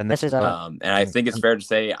 And This is and I think it's fair to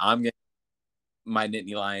say I'm going to my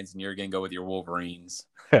Nittany Lions and you're going to go with your Wolverines.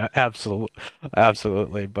 Yeah,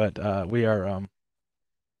 absolutely. But we are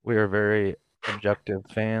very objective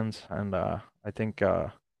fans, and I think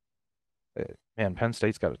man, Penn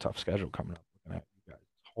State's got a tough schedule coming up. Looking at you guys,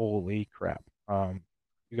 holy crap!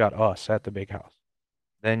 You got us at the Big House,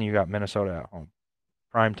 then you got Minnesota at home,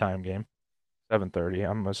 prime time game, 7:30.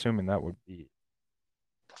 I'm assuming that would be.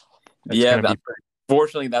 It's Yeah, going to be pretty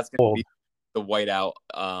fortunately that's going to cold. be the whiteout,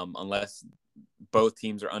 unless both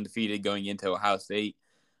teams are undefeated going into Ohio State.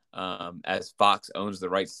 As Fox owns the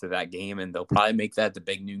rights to that game, and they'll probably make that the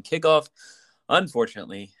big noon kickoff,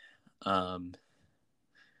 unfortunately,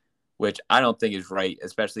 which I don't think is right,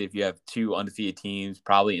 especially if you have two undefeated teams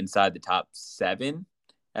probably inside the top 7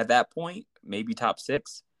 at that point, maybe top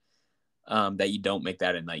 6, that you don't make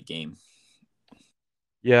that a night game.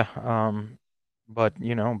 Yeah, but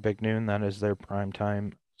Big Noon, that is their prime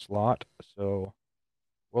time slot, so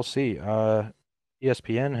we'll see.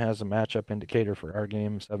 ESPN has a matchup indicator for our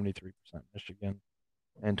game, 73% Michigan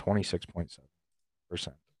and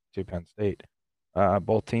 26.7% to Penn State.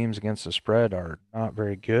 Both teams against the spread are not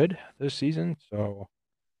very good this season, so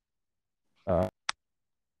the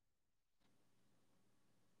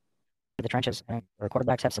trenches. Our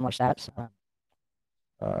quarterbacks have similar stats.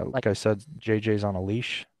 like I said, JJ's on a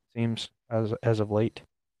leash, seems as of late.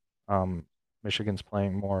 Michigan's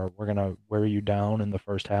playing more. We're gonna wear you down in the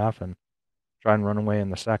first half and try and run away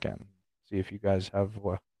in the second. See if you guys have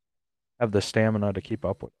the stamina to keep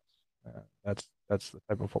up with us. That's the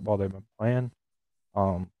type of football they've been playing.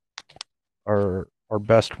 Um, our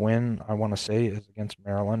best win, I want to say, is against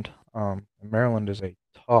Maryland. Maryland is a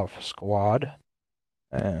tough squad,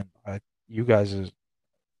 and you guys is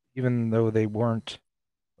even though they weren't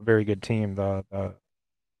a very good team, the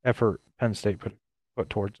effort Penn State put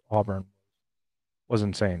towards Auburn was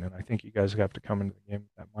insane, and I think you guys have to come into the game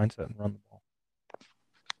with that mindset and run the ball.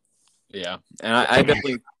 Yeah, and I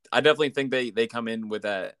definitely think they come in with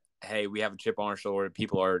that. Hey, we have a chip on our shoulder.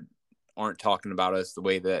 People aren't talking about us the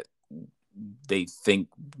way that they think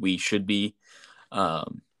we should be.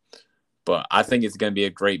 But I think it's going to be a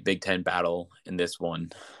great Big Ten battle in this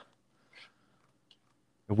one.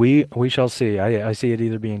 We shall see. I see it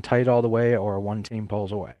either being tight all the way or one team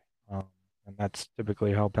pulls away, and that's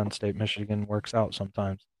typically how Penn State Michigan works out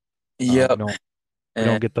sometimes. Yep.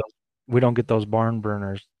 We don't get those barn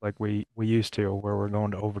burners like we used to, where we're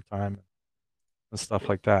going to overtime and stuff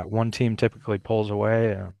like that. One team typically pulls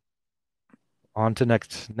away, and on to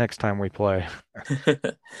next time we play.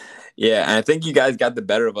 Yeah, and I think you guys got the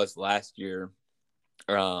better of us last year.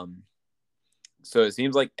 So it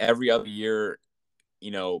seems like every other year,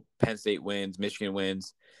 Penn State wins, Michigan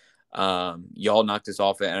wins. Y'all knocked us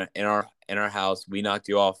off in our house. We knocked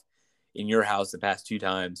you off in your house the past 2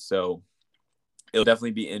 times. So it'll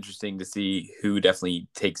definitely be interesting to see who definitely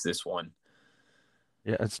takes this one.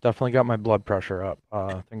 Yeah, it's definitely got my blood pressure up.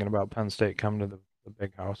 Thinking about Penn State coming to the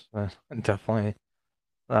Big House, it definitely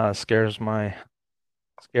scares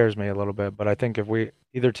me a little bit. But I think if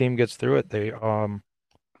either team gets through it, hey,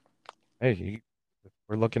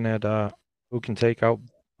 we're looking at who can take out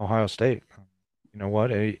Ohio State. You know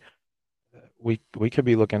what? We could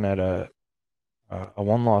be looking at a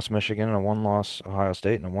 1-loss Michigan, a 1-loss Ohio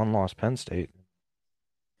State, and a 1-loss Penn State,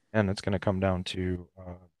 and it's going to come down to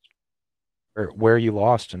where you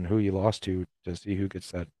lost and who you lost to see who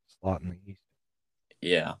gets that slot in the East.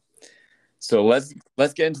 Yeah. So let's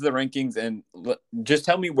get into the rankings and just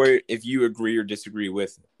tell me if you agree or disagree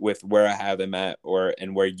with where I have them at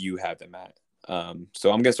and where you have them at.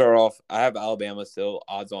 So I'm gonna start off. I have Alabama still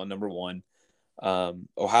odds on number 1.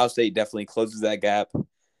 Ohio State definitely closes that gap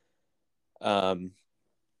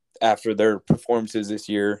after their performances this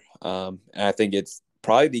year. And I think it's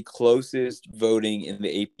probably the closest voting in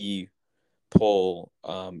the AP poll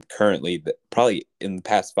currently, probably in the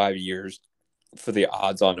past 5 years, for the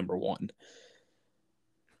odds on number 1.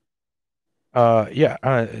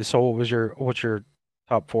 Yeah. So what's your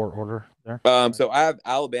top 4 order there? So I have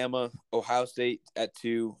Alabama, Ohio State at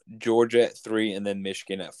 2, Georgia at 3, and then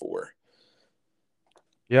Michigan at 4.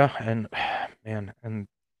 Yeah, and man, and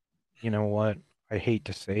you know what? I hate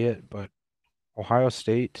to say it, but Ohio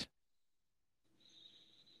State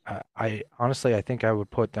I honestly, I think I would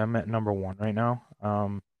put them at number one right now.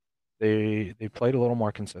 They played a little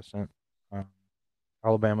more consistent. Um,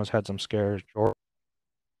 Alabama's had some scares. Georgia,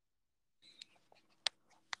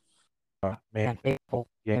 man, And people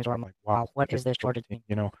games games where where I'm I'm like, wow, wow, what they're is this a good Georgia team,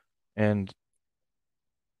 team? and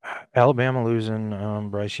Alabama losing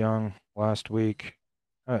Bryce Young last week.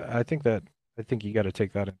 I think that I think you got to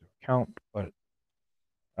take that into account. But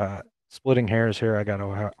splitting hairs here, I got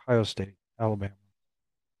Ohio State, Alabama,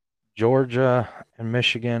 Georgia, and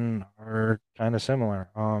Michigan are kind of similar.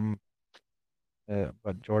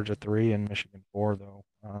 But Georgia 3 and Michigan 4 though,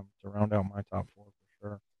 to round out my top four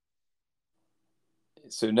for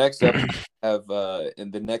So next up, I have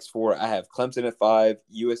in the next four, I have Clemson at 5,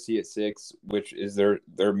 USC at 6, which is their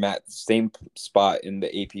same spot in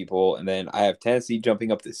the AP poll, and then I have Tennessee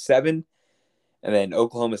jumping up to 7, and then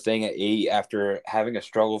Oklahoma staying at 8 after having a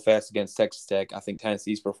struggle fest against Texas Tech. I think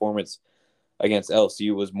Tennessee's performance against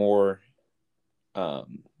LSU was more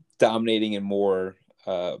dominating and more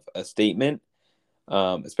of a statement,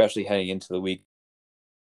 especially heading into the week.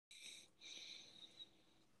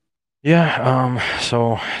 Yeah,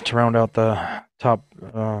 so to round out the top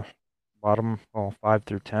bottom, well, 5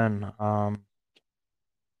 through 10,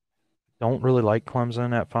 don't really like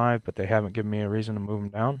Clemson at 5, but they haven't given me a reason to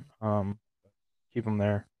move them down. Keep them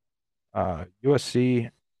there. USC,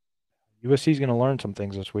 USC is going to learn some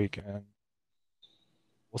things this week, and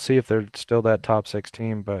we'll see if they're still that top 6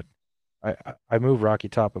 team. But I move Rocky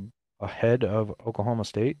Top ahead of Oklahoma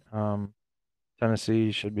State.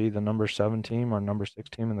 Tennessee should be the number 7 team or number 6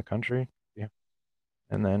 team in the country. Yeah,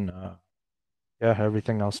 and then yeah,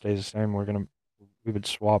 everything else stays the same. We would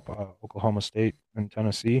swap Oklahoma State and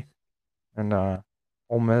Tennessee, and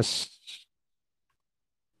Ole Miss.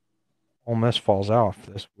 Ole Miss falls off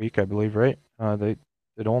this week, I believe, right? They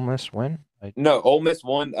did Ole Miss win? No, Ole Miss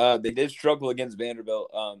won. They did struggle against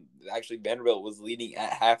Vanderbilt. Actually, Vanderbilt was leading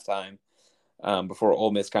at halftime before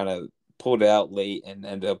Ole Miss kind of pulled it out late and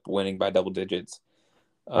ended up winning by double digits.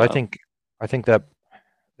 I Um, think I think that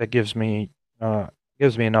uh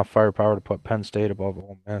gives me enough firepower to put Penn State above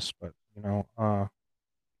Ole Miss, but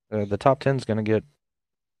the top 10 is going to get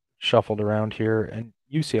shuffled around here, and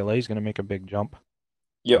UCLA is going to make a big jump.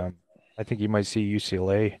 yep. I think you might see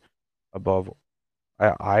UCLA above.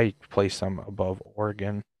 I place them above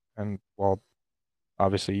Oregon, and well,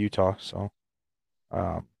 obviously Utah. So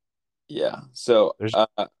um, Yeah. So there's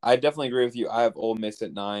I definitely agree with you. I have Ole Miss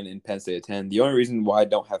at 9 and Penn State at 10. The only reason why I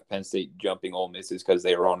don't have Penn State jumping Ole Miss is because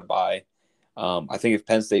they were on a bye. I think if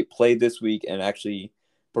Penn State played this week and actually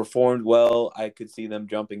performed well, I could see them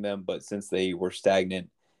jumping them. But since they were stagnant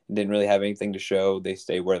and didn't really have anything to show, they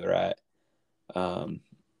stay where they're at. Um,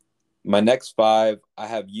 my next five, I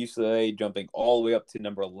have UCLA jumping all the way up to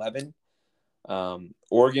number 11,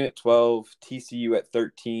 Oregon at 12, TCU at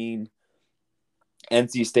 13,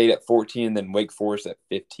 NC State at 14, and then Wake Forest at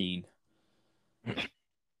 15.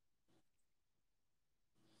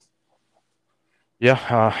 yeah,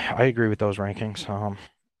 I agree with those rankings.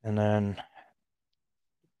 And then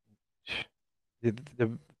the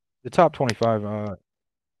the, the top 25,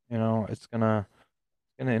 it's gonna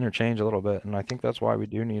interchange a little bit, and I think that's why we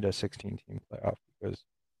do need a 16 team playoff because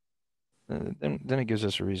then it gives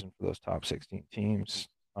us a reason for those top 16 teams.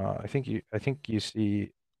 I think you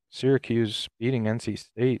see Syracuse beating NC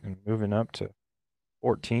State and moving up to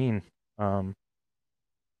 14. Um,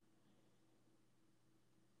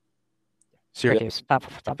 Syracuse Yep.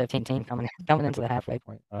 Syracuse, top 15 team coming into the halfway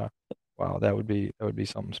point. point. Wow, that would be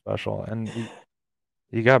something special. And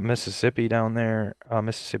you got Mississippi down there,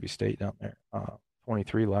 Mississippi State down there,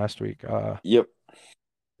 23 last week. Yep.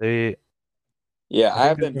 They Yeah, I I think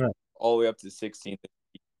have they're them gonna. all the way up to 16.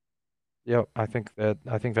 Yep, I think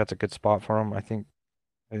that's a good spot for them. I think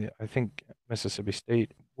Mississippi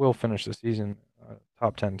State will finish the season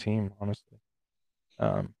top 10 team, honestly.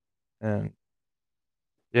 Um, and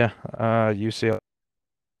yeah, UCLA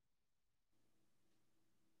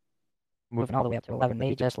Moving all the way up to 11,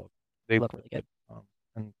 they look really good.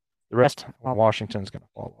 and the rest, Washington's going to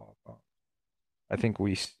fall off. I think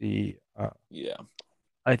we see. Yeah.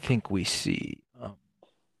 I think we see.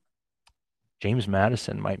 James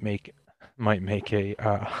Madison might make a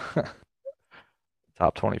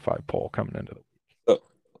top 25 poll coming into the week. So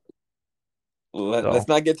So, let's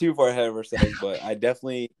not get too far ahead of ourselves, but I'm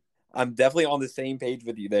definitely on the same page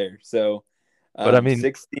with you there. So, but I mean,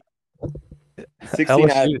 16 I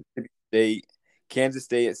have LSU. Mississippi State, Kansas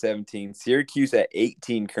State at 17, Syracuse at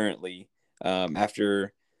 18 currently,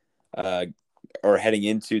 after uh, or heading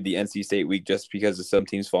into the NC State week just because of some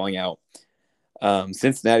teams falling out.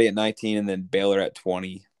 Cincinnati at 19, and then Baylor at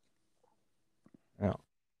 20. Yeah,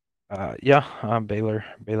 Yeah,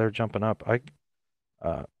 Baylor jumping up.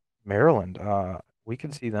 Uh, Maryland, we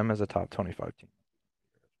could see them as a top 25 team.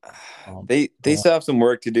 They So still have some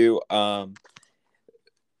work to do.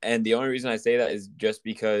 And the only reason I say that is just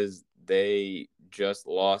because they just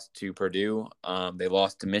lost to Purdue. They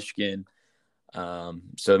lost to Michigan.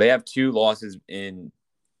 So they have two losses in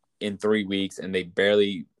 3 weeks, and they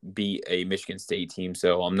barely beat a Michigan State team.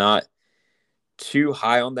 So I'm not too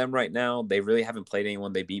high on them right now. They really haven't played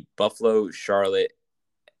anyone. They beat Buffalo, Charlotte,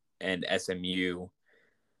 and SMU,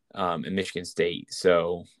 and Michigan State.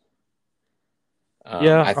 So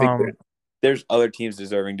yeah, I think there's other teams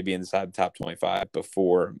deserving to be inside the top 25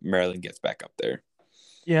 before Maryland gets back up there.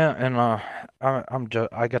 yeah, and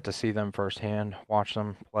I got to see them firsthand, watch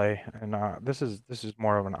them play, and this is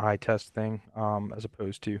more of an eye test thing, as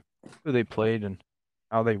opposed to who they played and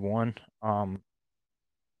how they won.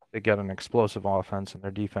 They got an explosive offense, and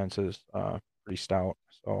their defense is pretty stout.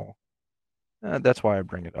 So that's why I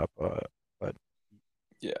bring it up. But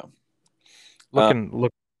Yeah.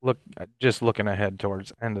 just looking ahead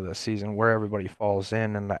towards end of the season, where everybody falls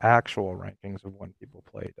in the actual rankings of when people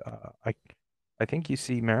played. I think you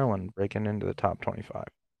see Maryland breaking into the top 25.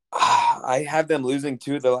 I have them losing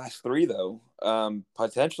two of the last three, though.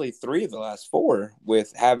 Potentially three of the last four,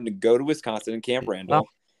 with having to go to Wisconsin and Camp Well, Randall,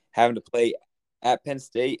 having to play at Penn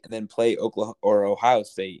State, and then play Oklahoma or Ohio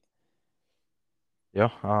State. Yeah,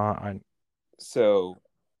 I So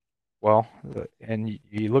well, and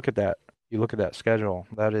you look at that, schedule.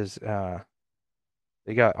 That is,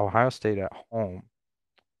 they got Ohio State at home,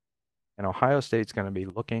 and Ohio State's going to be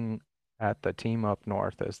looking at the team up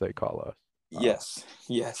north, as they call us. yes,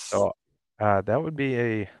 yes, So that would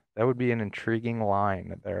be an intriguing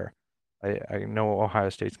line there. I know Ohio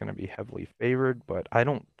State's going to be heavily favored, but I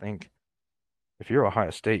don't think if you're Ohio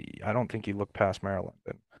State, I don't think you look past Maryland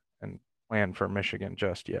and plan for Michigan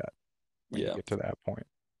just yet when you yeah. get to that point.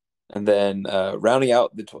 And then rounding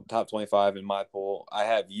out the top 25 in my poll, I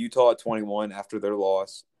have Utah at 21 after their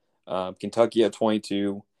loss, Kentucky at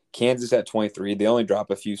 22, Kansas at 23. They only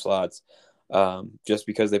drop a few slots just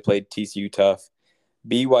because they played TCU tough.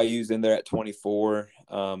 BYU's in there at 24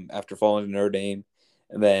 after falling to Notre Dame.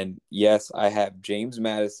 And then, yes, I have James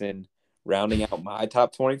Madison rounding out my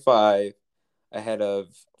top 25 ahead of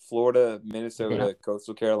Florida, yeah. Minnesota,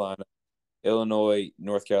 Coastal Carolina, Illinois,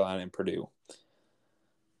 North Carolina, and Purdue.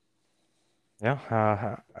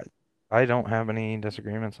 Yeah, I don't have any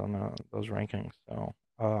disagreements on those rankings. So,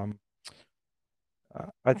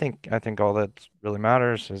 I think all that really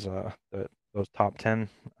matters is that those top 10,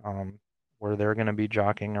 where they're going to be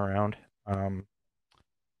jockeying around,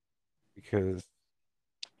 because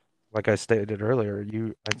like I stated earlier,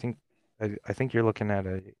 I think you're looking at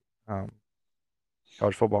a um,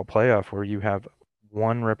 college football playoff where you have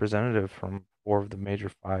one representative from four of the major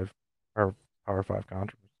five or Power Five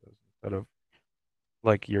conferences instead of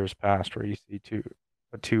like years past where you see two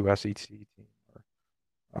SEC team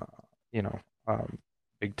or you know,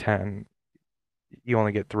 Big Ten. You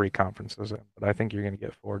only get three conferences in, but I think you're going to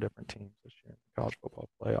get four different teams this year in the college football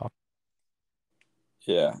playoff.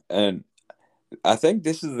 Yeah, and I think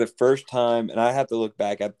this is the first time, and I have to look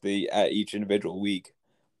back at each individual week.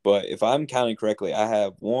 But if I'm counting correctly, I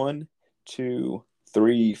have one, two,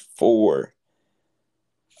 three, four,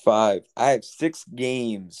 five. I have 6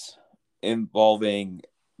 games involving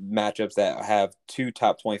matchups that have two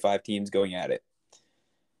top 25 teams going at it.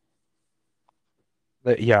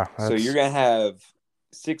 Yeah, So you're gonna have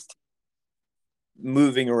 6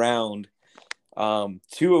 moving around.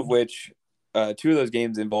 Two of which, two of those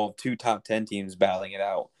games involve two top 10 teams battling it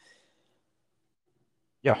out.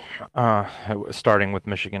 yeah. Starting with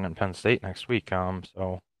Michigan and Penn State next week.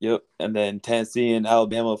 Yep, and then Tennessee and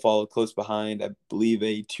Alabama follow close behind. I believe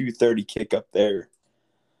a 2:30 kick up there.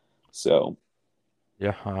 So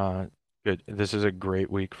Yeah, good. This is a great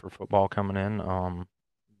week for football coming in.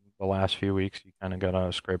 The last few weeks you kind of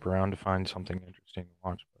gotta scrape around to find something interesting to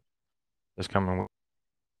watch. But this coming week,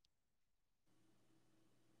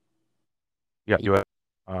 you got US,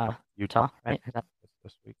 Utah Utah, right? Is that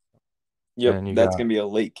this week. yep, Then you that's got gonna be a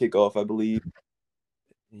late kickoff, I believe.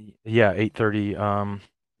 yeah,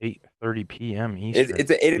 8:30 p.m. Eastern.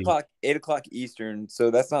 It's at 8 o'clock Eastern,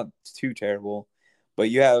 so that's not too terrible.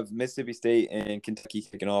 But you have Mississippi State and Kentucky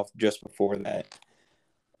kicking off just before that.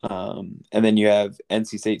 And then you have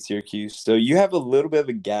NC State, Syracuse. So you have a little bit of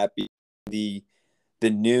a gap between the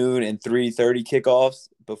noon and 3:30 kickoffs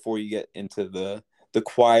before you get into the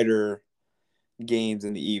quieter games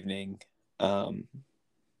in the evening. Um,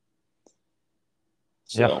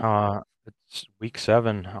 Yeah, so it's week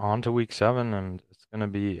 7, on to week 7, and it's gonna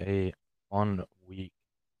be a fun week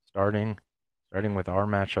starting starting with our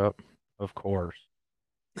matchup, of course.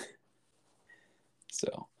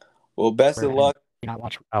 So, well, best of luck. Do not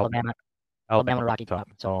watch Alabama and Rocky Top.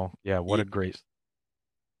 So, yeah, what a great.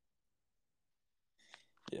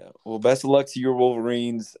 Yeah. Well, best of luck to your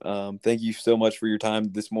Wolverines. Thank you so much for your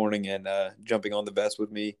time this morning and jumping on the vest with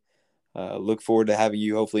me. Look forward to having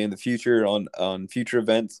you hopefully in the future on future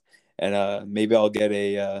events, and maybe I'll get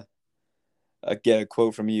a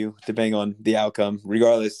quote from you depending on the outcome.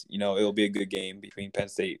 Regardless, it'll be a good game between Penn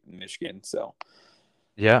State and Michigan. So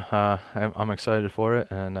Yeah, I'm excited for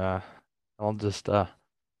it, and I'll just I'm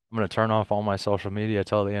gonna turn off all my social media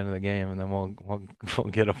till the end of the game, and then we'll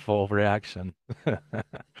get a full reaction.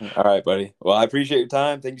 All right, buddy. Well, I appreciate your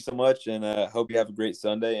time. Thank you so much, and hope you have a great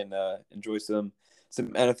Sunday and enjoy some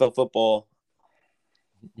NFL football.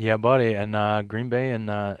 Yeah, buddy. And Green Bay and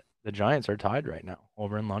the Giants are tied right now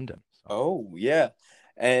over in London. So. Oh yeah,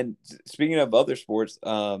 and speaking of other sports,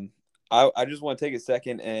 I just want to take a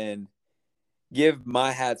second and give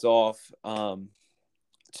my hats off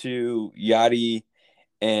to Yachty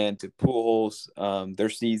and to Pujols. Their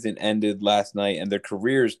season ended last night, and their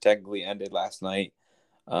careers technically ended last night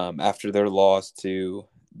after their loss to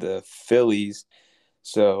the Phillies.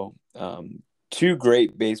 So, two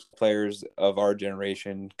great base players of our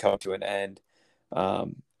generation come to an end.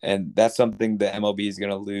 And that's something the MLB is going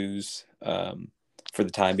to lose for the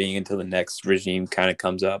time being until the next regime kind of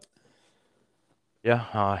comes up.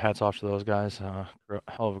 Yeah, hats off to those guys. Hell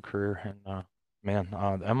of a career, and man,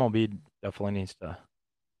 the MLB definitely needs to.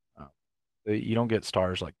 You don't get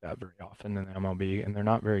stars like that very often in the MLB, and they're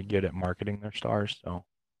not very good at marketing their stars. So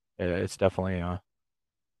it's definitely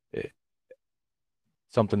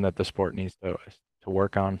something that the sport needs to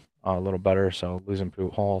work on a little better. So losing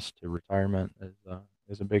Pujols to retirement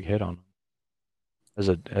is a big hit on them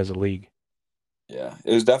as a league. Yeah,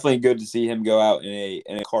 it was definitely good to see him go out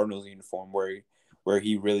in a Cardinals uniform where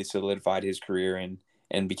he really solidified his career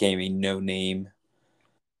and became a no name.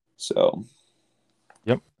 So,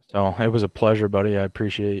 yep. So it was a pleasure, buddy. I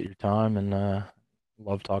appreciate your time and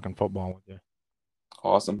love talking football with you.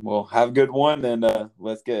 Awesome. Well, have a good one, and I'm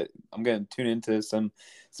going to tune into some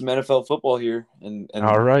NFL football here and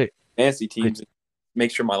All right. fantasy teams. And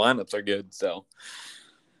make sure my lineups are good. So,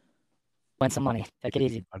 win some money. Take it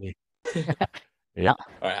easy, buddy. Yeah. All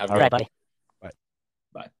right. Have a All right, buddy.